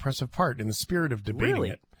most impressive part in the spirit of debating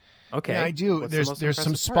it. Okay. Yeah, I do. There's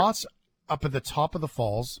some spots up at the top of the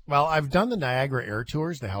falls. Well, I've done the Niagara air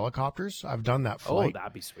tours, the helicopters. I've done that flight. Oh,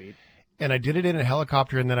 that'd be sweet. And I did it in a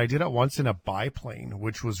helicopter, and then I did it once in a biplane,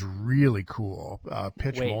 which was really cool.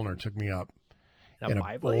 Pitch Molnar took me up in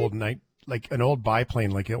an old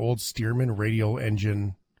biplane, like an old Stearman radial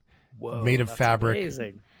engine. Whoa, made of fabric,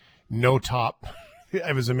 amazing. No top.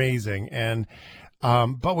 It was amazing. And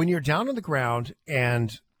but when you're down on the ground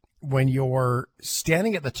and when you're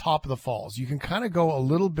standing at the top of the falls, you can kind of go a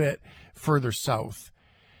little bit further south,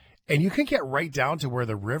 and you can get right down to where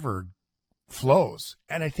the river flows.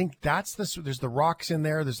 And I think that's there's the rocks in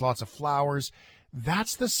there. There's lots of flowers.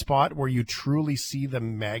 That's the spot where you truly see the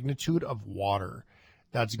magnitude of water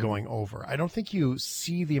that's going over. I don't think you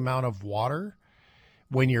see the amount of water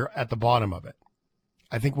when you're at the bottom of it.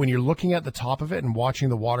 I think when you're looking at the top of it and watching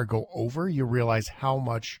the water go over, you realize how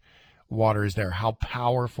much water is there, how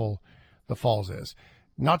powerful the falls is.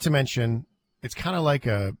 Not to mention, it's kind of like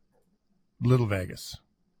a little Vegas.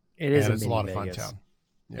 It is. It's a lot of fun town.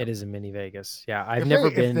 Yeah. It is a mini Vegas. Yeah, I've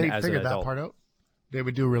never been if they as figured an adult. that part out, they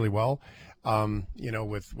would do really well.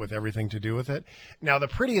 With everything to do with it. Now, the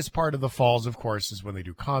prettiest part of the falls, of course, is when they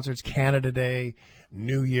do concerts, Canada Day,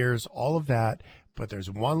 New Year's, all of that. But there's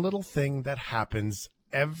one little thing that happens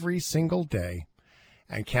every single day,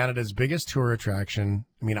 and Canada's biggest tour attraction.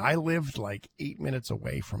 I mean, I lived like 8 minutes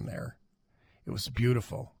away from there. It was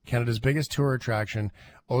beautiful. Canada's biggest tour attraction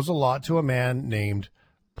owes a lot to a man named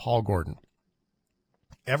Paul Gordon.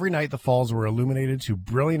 Every night, the falls were illuminated to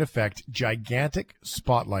brilliant effect, gigantic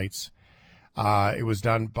spotlights. It was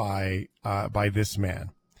done by this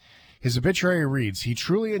man. His obituary reads, he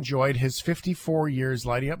truly enjoyed his 54 years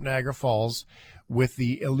lighting up Niagara Falls with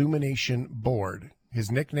the illumination board.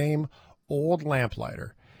 His nickname, Old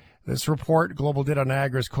Lamplighter. This report Global did on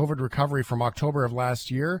Niagara's COVID recovery from October of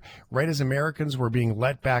last year, right as Americans were being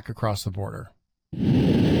let back across the border.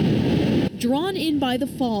 Drawn in by the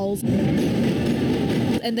falls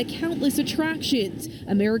and the countless attractions,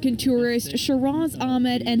 American tourist Shiraz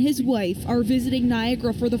Ahmed and his wife are visiting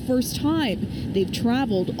Niagara for the first time. They've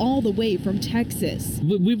traveled all the way from Texas.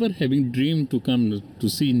 We were having dream to come to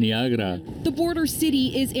see Niagara. The border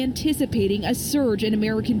city is anticipating a surge in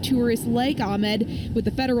American tourists like Ahmed, with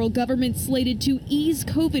the federal government slated to ease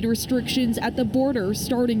COVID restrictions at the border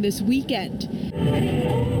starting this weekend.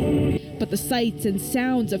 But The sights and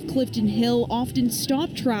sounds of Clifton Hill often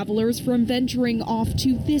stop travelers from venturing off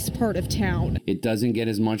to this part of town. It doesn't get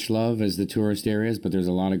as much love as the tourist areas, but there's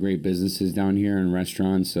a lot of great businesses down here and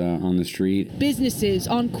restaurants on the street. Businesses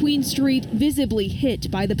on Queen Street visibly hit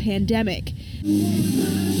by the pandemic.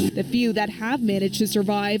 The few that have managed to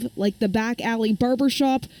survive, like the back alley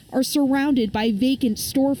barbershop, are surrounded by vacant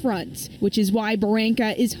storefronts, which is why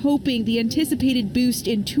Barranca is hoping the anticipated boost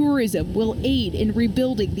in tourism will aid in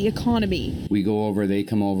rebuilding the economy. We go over, they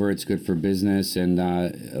come over, it's good for business, and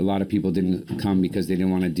a lot of people didn't come because they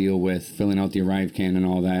didn't want to deal with filling out the arrive can and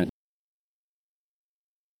all that.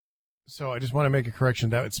 So I just want to make a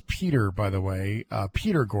correction. That it's Peter, by the way.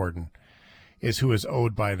 Peter Gordon is who is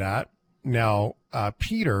owed by that. Now,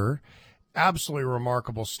 Peter, absolutely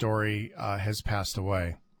remarkable story, has passed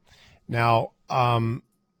away. Now,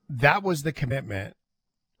 that was the commitment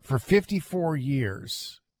for 54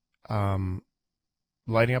 years,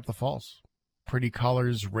 lighting up the falls. Pretty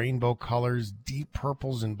colors, rainbow colors, deep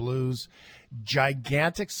purples and blues,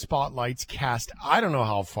 gigantic spotlights cast, I don't know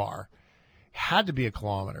how far, had to be a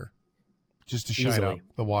kilometer, just to shine out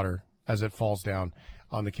the water as it falls down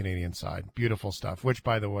on the Canadian side. Beautiful stuff, which,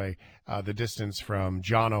 by the way, the distance from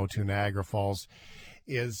Jono to Niagara Falls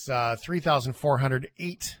is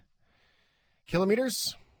 3,408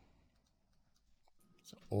 kilometers.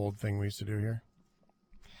 It's an old thing we used to do here.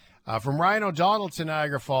 From Ryan O'Donnell to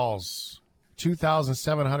Niagara Falls,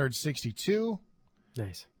 2,762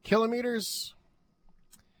 kilometers.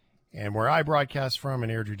 And where I broadcast from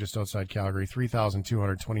in Airdrie, just outside Calgary,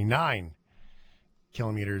 3,229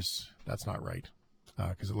 kilometers. That's not right,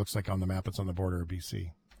 because it looks like on the map it's on the border of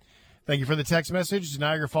BC. Thank you for the text message.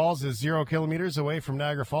 Niagara Falls is 0 kilometers away from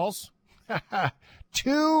Niagara Falls.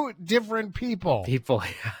 Two different people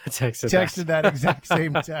texted that exact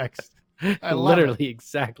same text. I love literally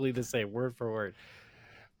exactly the same, word for word.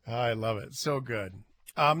 I love it. So good.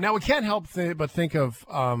 Now, we can't help but think of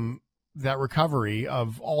that recovery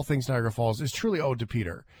of all things Niagara Falls is truly owed to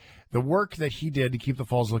Peter. The work that he did to keep the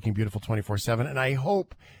falls looking beautiful 24/7, and I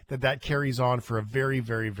hope that that carries on for a very,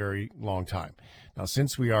 very, very long time. Now,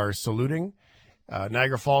 since we are saluting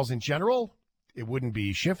Niagara Falls in general, it wouldn't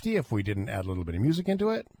be shifty if we didn't add a little bit of music into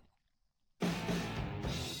it.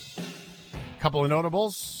 Couple of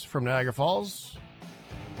notables from Niagara Falls.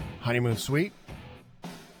 Honeymoon Suite, if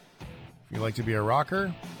you like to be a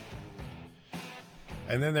rocker.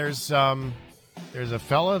 And then there's a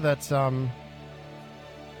fella that's sorry,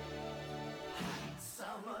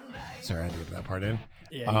 I had to get that part in.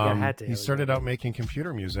 Yeah, you had to. He started out making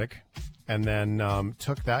computer music, and then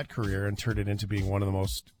took that career and turned it into being one of the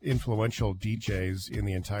most influential DJs in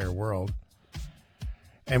the entire world.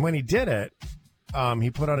 And when he did it, he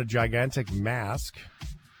put on a gigantic mask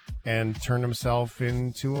and turned himself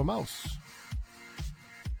into a mouse.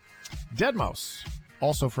 Dead Mouse,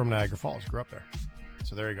 also from Niagara Falls, grew up there.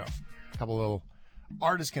 So there you go. A couple little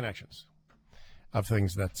artist connections of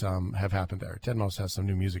things that have happened there. Dead Mouse has some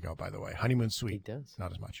new music out, by the way. Honeymoon Suite. He does.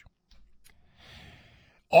 Not as much.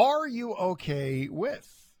 Are you okay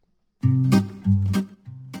with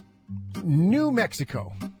New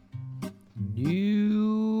Mexico?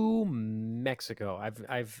 New Mexico.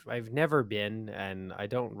 I've never been, and I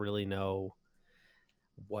don't really know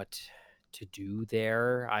what to do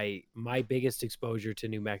there. My biggest exposure to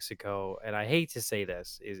New Mexico, and I hate to say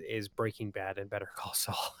this, is Breaking Bad and Better Call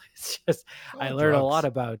Saul. It's just I learned a lot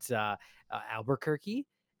about Albuquerque,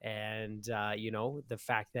 and the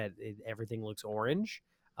fact that everything looks orange.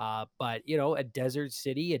 But a desert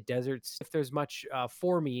city, if there's much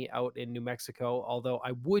for me out in New Mexico, although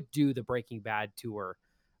I would do the Breaking Bad tour,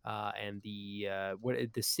 and the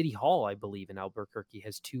city hall, I believe, in Albuquerque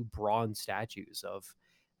has 2 bronze statues of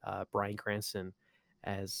Bryan Cranston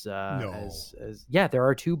as there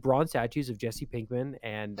are 2 bronze statues of Jesse Pinkman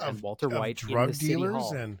and Walter White in the city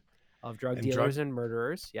hall of drug dealers and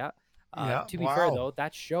murderers. To be fair, though,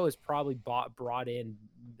 that show has probably brought in,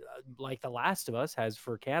 like The Last of Us has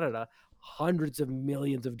for Canada, hundreds of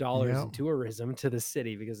millions of dollars in tourism to the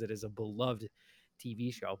city because it is a beloved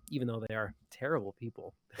TV show, even though they are terrible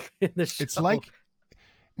people in the show. It's like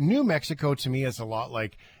New Mexico to me is a lot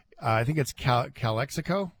like, I think it's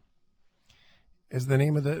Calexico is the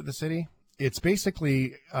name of the city. It's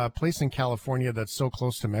basically a place in California that's so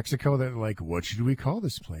close to Mexico that, like, what should we call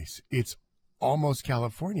this place? It's almost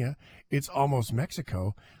California. It's almost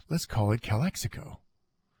Mexico. Let's call it Calexico.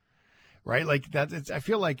 Right? Like that. I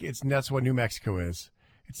feel like that's what New Mexico is.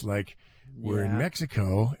 It's like, we're in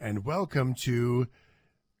Mexico and welcome to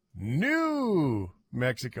New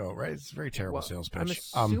Mexico, right? It's a very terrible sales pitch.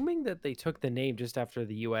 I'm assuming that they took the name just after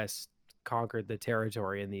the U.S. conquered the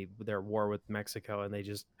territory in their war with Mexico, and they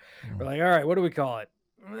just were like, all right, what do we call it?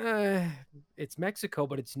 It's Mexico,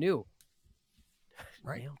 but it's new.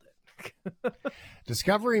 Right. Nailed it.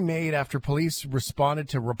 Discovery made after police responded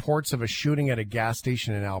to reports of a shooting at a gas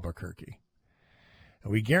station in Albuquerque.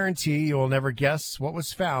 And we guarantee you will never guess what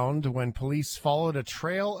was found when police followed a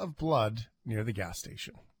trail of blood near the gas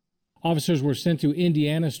station. Officers were sent to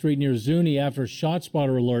Indiana Street near Zuni after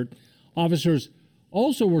ShotSpotter alert. Officers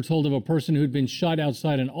also were told of a person who'd been shot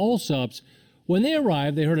outside an Allsups. When they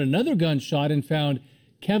arrived, they heard another gunshot and found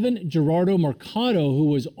Kevin Gerardo Mercado, who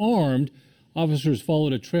was armed. Officers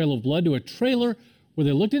followed a trail of blood to a trailer where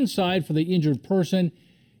they looked inside for the injured person.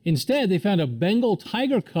 Instead, they found a Bengal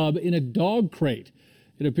tiger cub in a dog crate.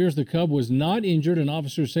 It appears the cub was not injured, and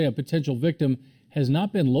officers say a potential victim has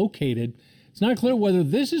not been located. It's not clear whether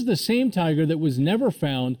this is the same tiger that was never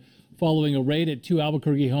found following a raid at 2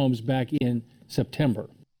 Albuquerque homes back in September.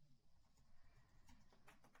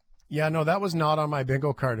 Yeah, no, that was not on my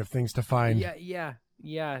bingo card of things to find. Yeah.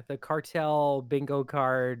 The cartel bingo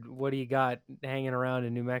card. What do you got hanging around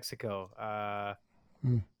in New Mexico?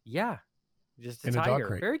 Yeah, just a In a dog tiger.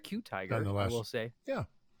 crate, Very cute tiger, I nonetheless. will say. Yeah.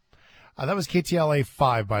 That was KTLA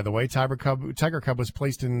 5, by the way. Tiger Cub was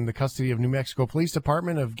placed in the custody of New Mexico Police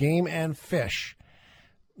Department of Game and Fish.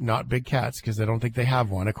 Not big cats, because I don't think they have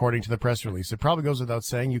one, according to the press release. It probably goes without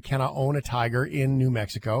saying you cannot own a tiger in New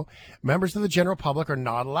Mexico. Members of the general public are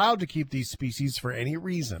not allowed to keep these species for any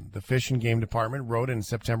reason. The Fish and Game Department wrote in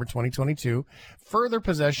September 2022, further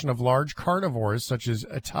possession of large carnivores, such as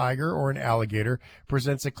a tiger or an alligator,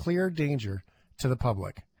 presents a clear danger to the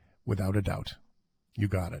public, without a doubt. You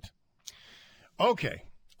got it. Okay.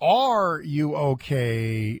 Are you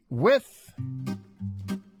okay with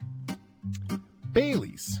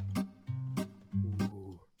Bailey's?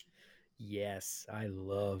 Ooh, yes, I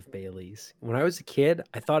love Bailey's. When I was a kid,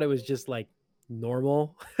 I thought it was just like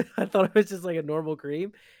normal. I thought it was just like a normal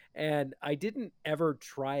cream, and I didn't ever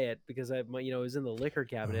try it because it was in the liquor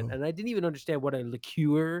cabinet, and I didn't even understand what a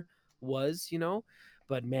liqueur was,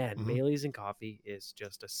 But man, Bailey's and coffee is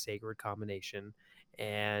just a sacred combination,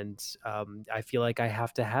 and I feel like I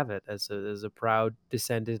have to have it as a proud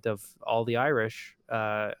descendant of all the Irish.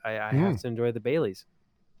 I have to enjoy the Bailey's.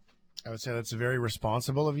 I would say that's very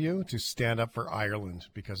responsible of you to stand up for Ireland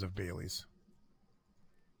because of Bailey's.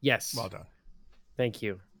 Yes. Well done. Thank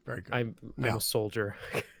you. Very good. I'm a soldier.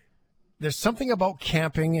 There's something about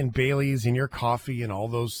camping and Bailey's in your coffee and all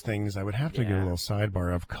those things. I would have to give a little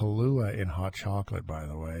sidebar of Kahlua in hot chocolate, by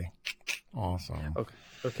the way. Awesome.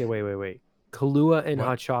 Okay, wait. Kahlua in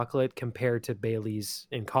hot chocolate compared to Bailey's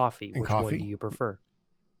in coffee. Which one do you prefer?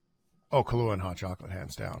 Oh, Kahlua and hot chocolate,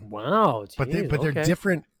 hands down. Wow. But they're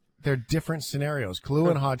different. They're different scenarios.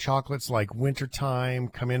 Kahlua and hot chocolate's like wintertime,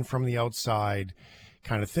 come in from the outside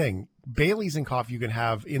kind of thing. Bailey's and coffee you can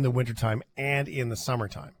have in the wintertime and in the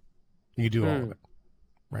summertime. You do all of it.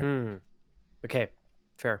 Right. Okay.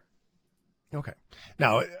 Fair. Okay.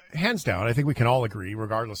 Now, hands down, I think we can all agree,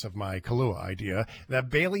 regardless of my Kahlua idea, that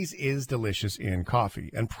Bailey's is delicious in coffee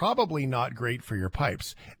and probably not great for your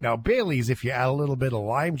pipes. Now, Bailey's, if you add a little bit of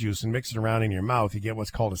lime juice and mix it around in your mouth, you get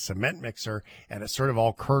what's called a cement mixer, and it sort of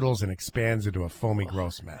all curdles and expands into a foamy,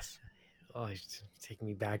 gross mess. Oh, it's taking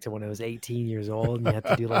me back to when I was 18 years old and you had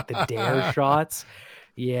to do like the dare shots.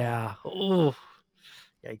 Yeah. Oh,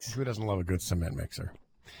 yikes. Who doesn't love a good cement mixer?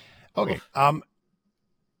 Okay.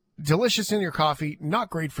 Delicious in your coffee,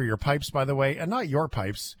 not great for your pipes, by the way, and not your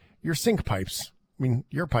pipes, your sink pipes. I mean,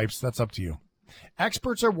 your pipes, that's up to you.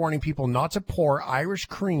 Experts are warning people not to pour Irish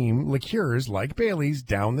cream liqueurs like Bailey's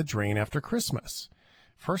down the drain after Christmas.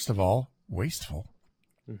 First of all, wasteful.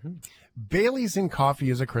 Bailey's in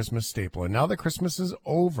coffee is a Christmas staple, and now that Christmas is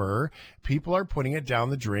over, people are putting it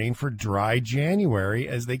down the drain for dry January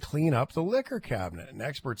as they clean up the liquor cabinet. And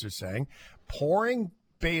experts are saying pouring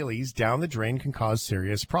Bailey's down the drain can cause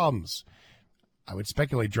serious problems. I would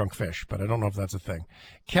speculate drunk fish, but I don't know if that's a thing.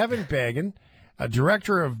 Kevin Bagan, a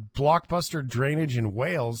director of Blockbuster Drainage in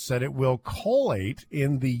Wales, said it will collate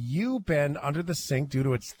in the U-bend under the sink due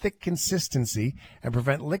to its thick consistency and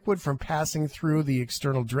prevent liquid from passing through the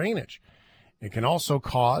external drainage. It can also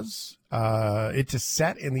cause it to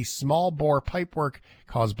set in the small bore pipework,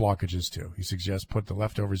 cause blockages too. He suggests put the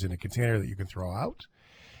leftovers in a container that you can throw out.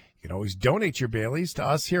 You can always donate your Baileys to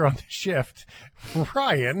us here on the shift.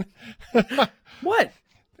 Ryan. What?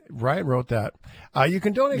 Ryan wrote that. You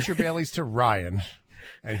can donate your Baileys to Ryan,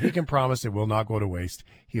 and he can promise it will not go to waste.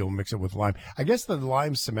 He'll mix it with lime. I guess the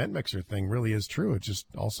lime cement mixer thing really is true. It's just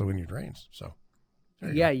also in your drains. So,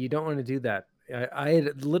 you don't want to do that. I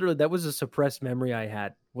had literally, that was a suppressed memory I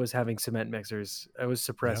had, was having cement mixers. I was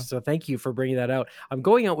suppressed. So thank you for bringing that out. I'm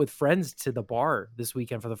going out with friends to the bar this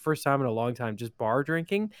weekend for the first time in a long time, just bar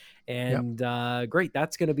drinking. And great.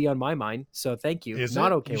 That's going to be on my mind. So thank you.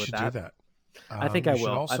 Not okay with that. Do that. I think I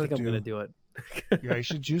will. I think I'm going to do it. Yeah, you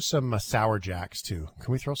should do some Sour Jacks too.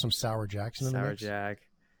 Can we throw some Sour Jacks in the mix? Sour Jack.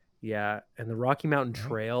 Yeah. And the Rocky Mountain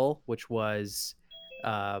Trail, which was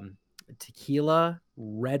tequila,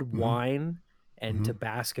 red wine, and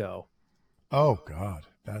Tabasco. Oh God,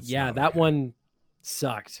 that one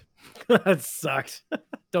sucked. That sucked.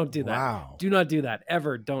 Don't do that. Wow. Do not do that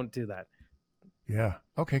ever. Don't do that. Yeah.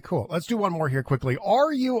 Okay. Cool. Let's do one more here quickly.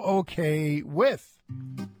 Are you okay with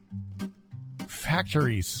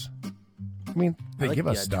factories? I mean, they give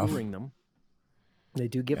us stuff. Touring them. They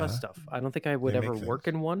do give us stuff. I don't think I would ever work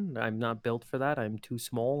in one. I'm not built for that. I'm too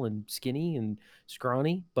small and skinny and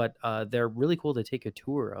scrawny. But they're really cool to take a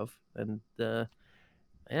tour of. And Dad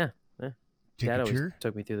always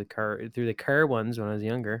took me through the car ones when I was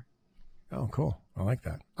younger. Oh, cool. I like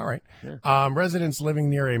that. All right. Yeah. Residents living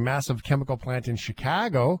near a massive chemical plant in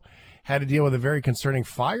Chicago had to deal with a very concerning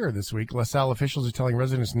fire this week. LaSalle officials are telling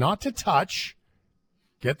residents not to touch,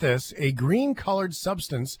 get this, a green-colored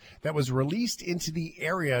substance that was released into the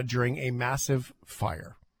area during a massive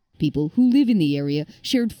fire. People who live in the area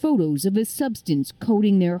shared photos of a substance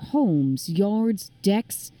coating their homes, yards,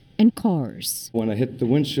 decks, and cars. When I hit the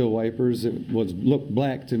windshield wipers, it looked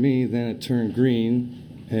black to me, then it turned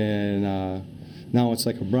green, and now it's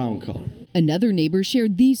like a brown color. Another neighbor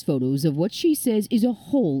shared these photos of what she says is a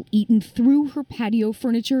hole eaten through her patio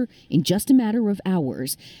furniture in just a matter of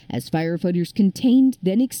hours. As firefighters contained,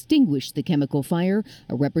 then extinguished the chemical fire,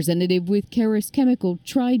 a representative with Karis Chemical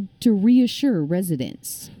tried to reassure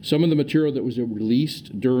residents. Some of the material that was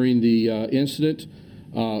released during the incident,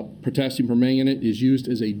 potassium permanganate, is used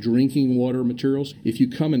as a drinking water material. If you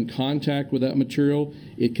come in contact with that material,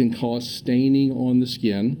 it can cause staining on the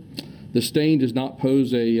skin. The stain does not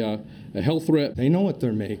pose a health threat. They know what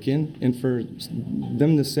they're making, and for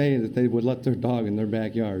them to say that they would let their dog in their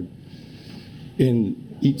backyard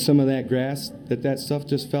and eat some of that grass that stuff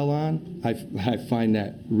just fell on, I find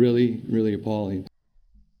that really, really appalling.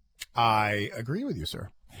 I agree with you, sir.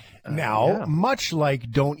 Now, much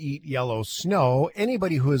like don't eat yellow snow,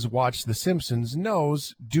 anybody who has watched The Simpsons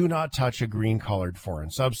knows do not touch a green-colored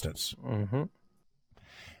foreign substance. Mm-hmm.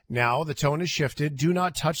 Now, the tone has shifted. Do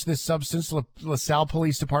not touch this substance, LaSalle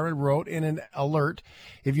Police Department wrote in an alert.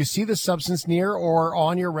 If you see the substance near or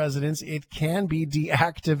on your residence, it can be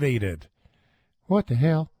deactivated. What the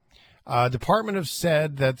hell? Department have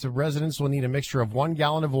said that the residents will need a mixture of 1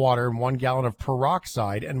 gallon of water and 1 gallon of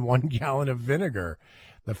peroxide and 1 gallon of vinegar.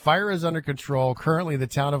 The fire is under control. Currently, the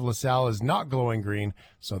town of LaSalle is not glowing green,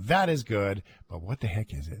 so that is good. But what the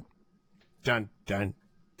heck is it? Dun, dun,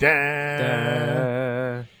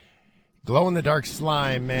 dun. Glow-in-the-dark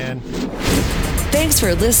slime, man. Thanks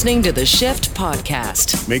for listening to the Shift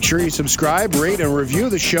Podcast. Make sure you subscribe, rate, and review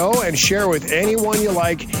the show, and share with anyone you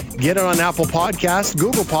like. Get it on Apple Podcasts,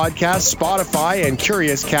 Google Podcasts, Spotify, and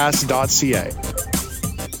CuriousCast.ca.